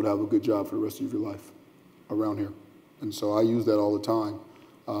should be able to have a good job for the rest of your life around here. And so I use that all the time.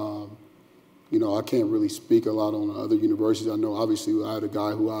 You know, I can't really speak a lot on other universities. I know, obviously, I had a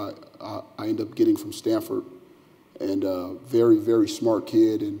guy who I ended up getting from Stanford, and very, very smart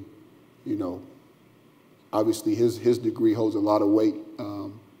kid. And, you know, obviously his degree holds a lot of weight.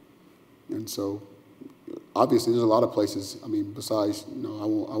 And so, obviously, there's a lot of places. I mean, besides, you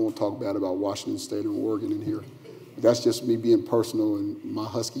know, I won't talk bad about Washington State and Oregon in here. That's just me being personal and my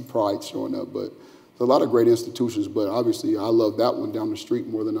Husky pride showing up. But there's a lot of great institutions, but obviously I love that one down the street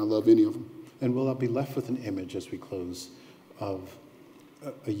more than I love any of them. And will I be left with an image as we close of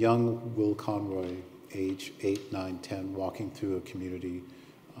a young Will Conroy, age 8, 9, 10, walking through a community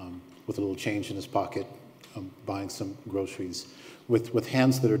with a little change in his pocket, buying some groceries, with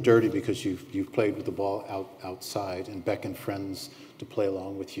hands that are dirty because you've played with the ball outside and beckon friends to play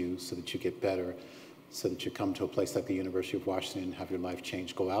along with you so that you get better, so that you come to a place like the University of Washington and have your life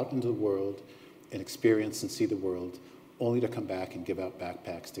change. Go out into the world and experience and see the world, only to come back and give out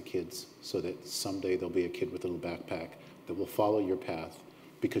backpacks to kids so that someday there'll be a kid with a little backpack that will follow your path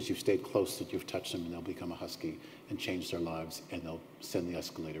because you've stayed close, that you've touched them, and they'll become a Husky and change their lives, and they'll send the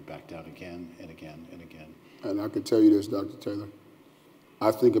escalator back down again and again and again. And I can tell you this, Dr. Taylor,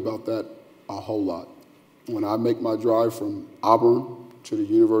 I think about that a whole lot. When I make my drive from Auburn to the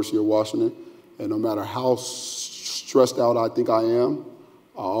University of Washington, and no matter how stressed out I think I am,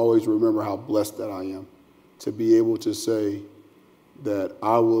 I always remember how blessed that I am to be able to say that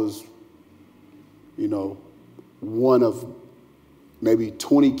I was, you know, one of maybe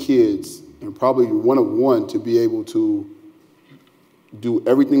 20 kids and probably one of one to be able to do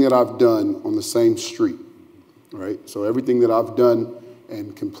everything that I've done on the same street, right? So everything that I've done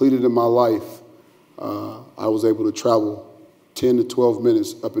and completed in my life, I was able to travel 10 to 12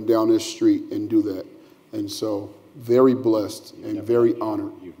 minutes up and down this street and do that. And so very blessed and very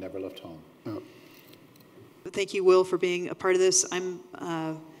honored. You've never left home. Thank you, Will, for being a part of this.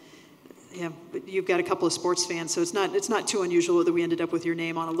 But you've got a couple of sports fans, so it's not too unusual that we ended up with your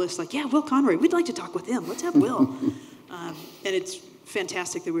name on a list. Like, yeah, Will Conroy, we'd like to talk with him. Let's have Will. And it's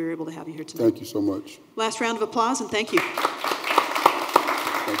fantastic that we were able to have you here tonight. Thank you so much. Last round of applause, and thank you.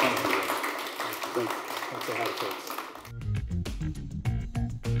 Thank you. Thanks for having us.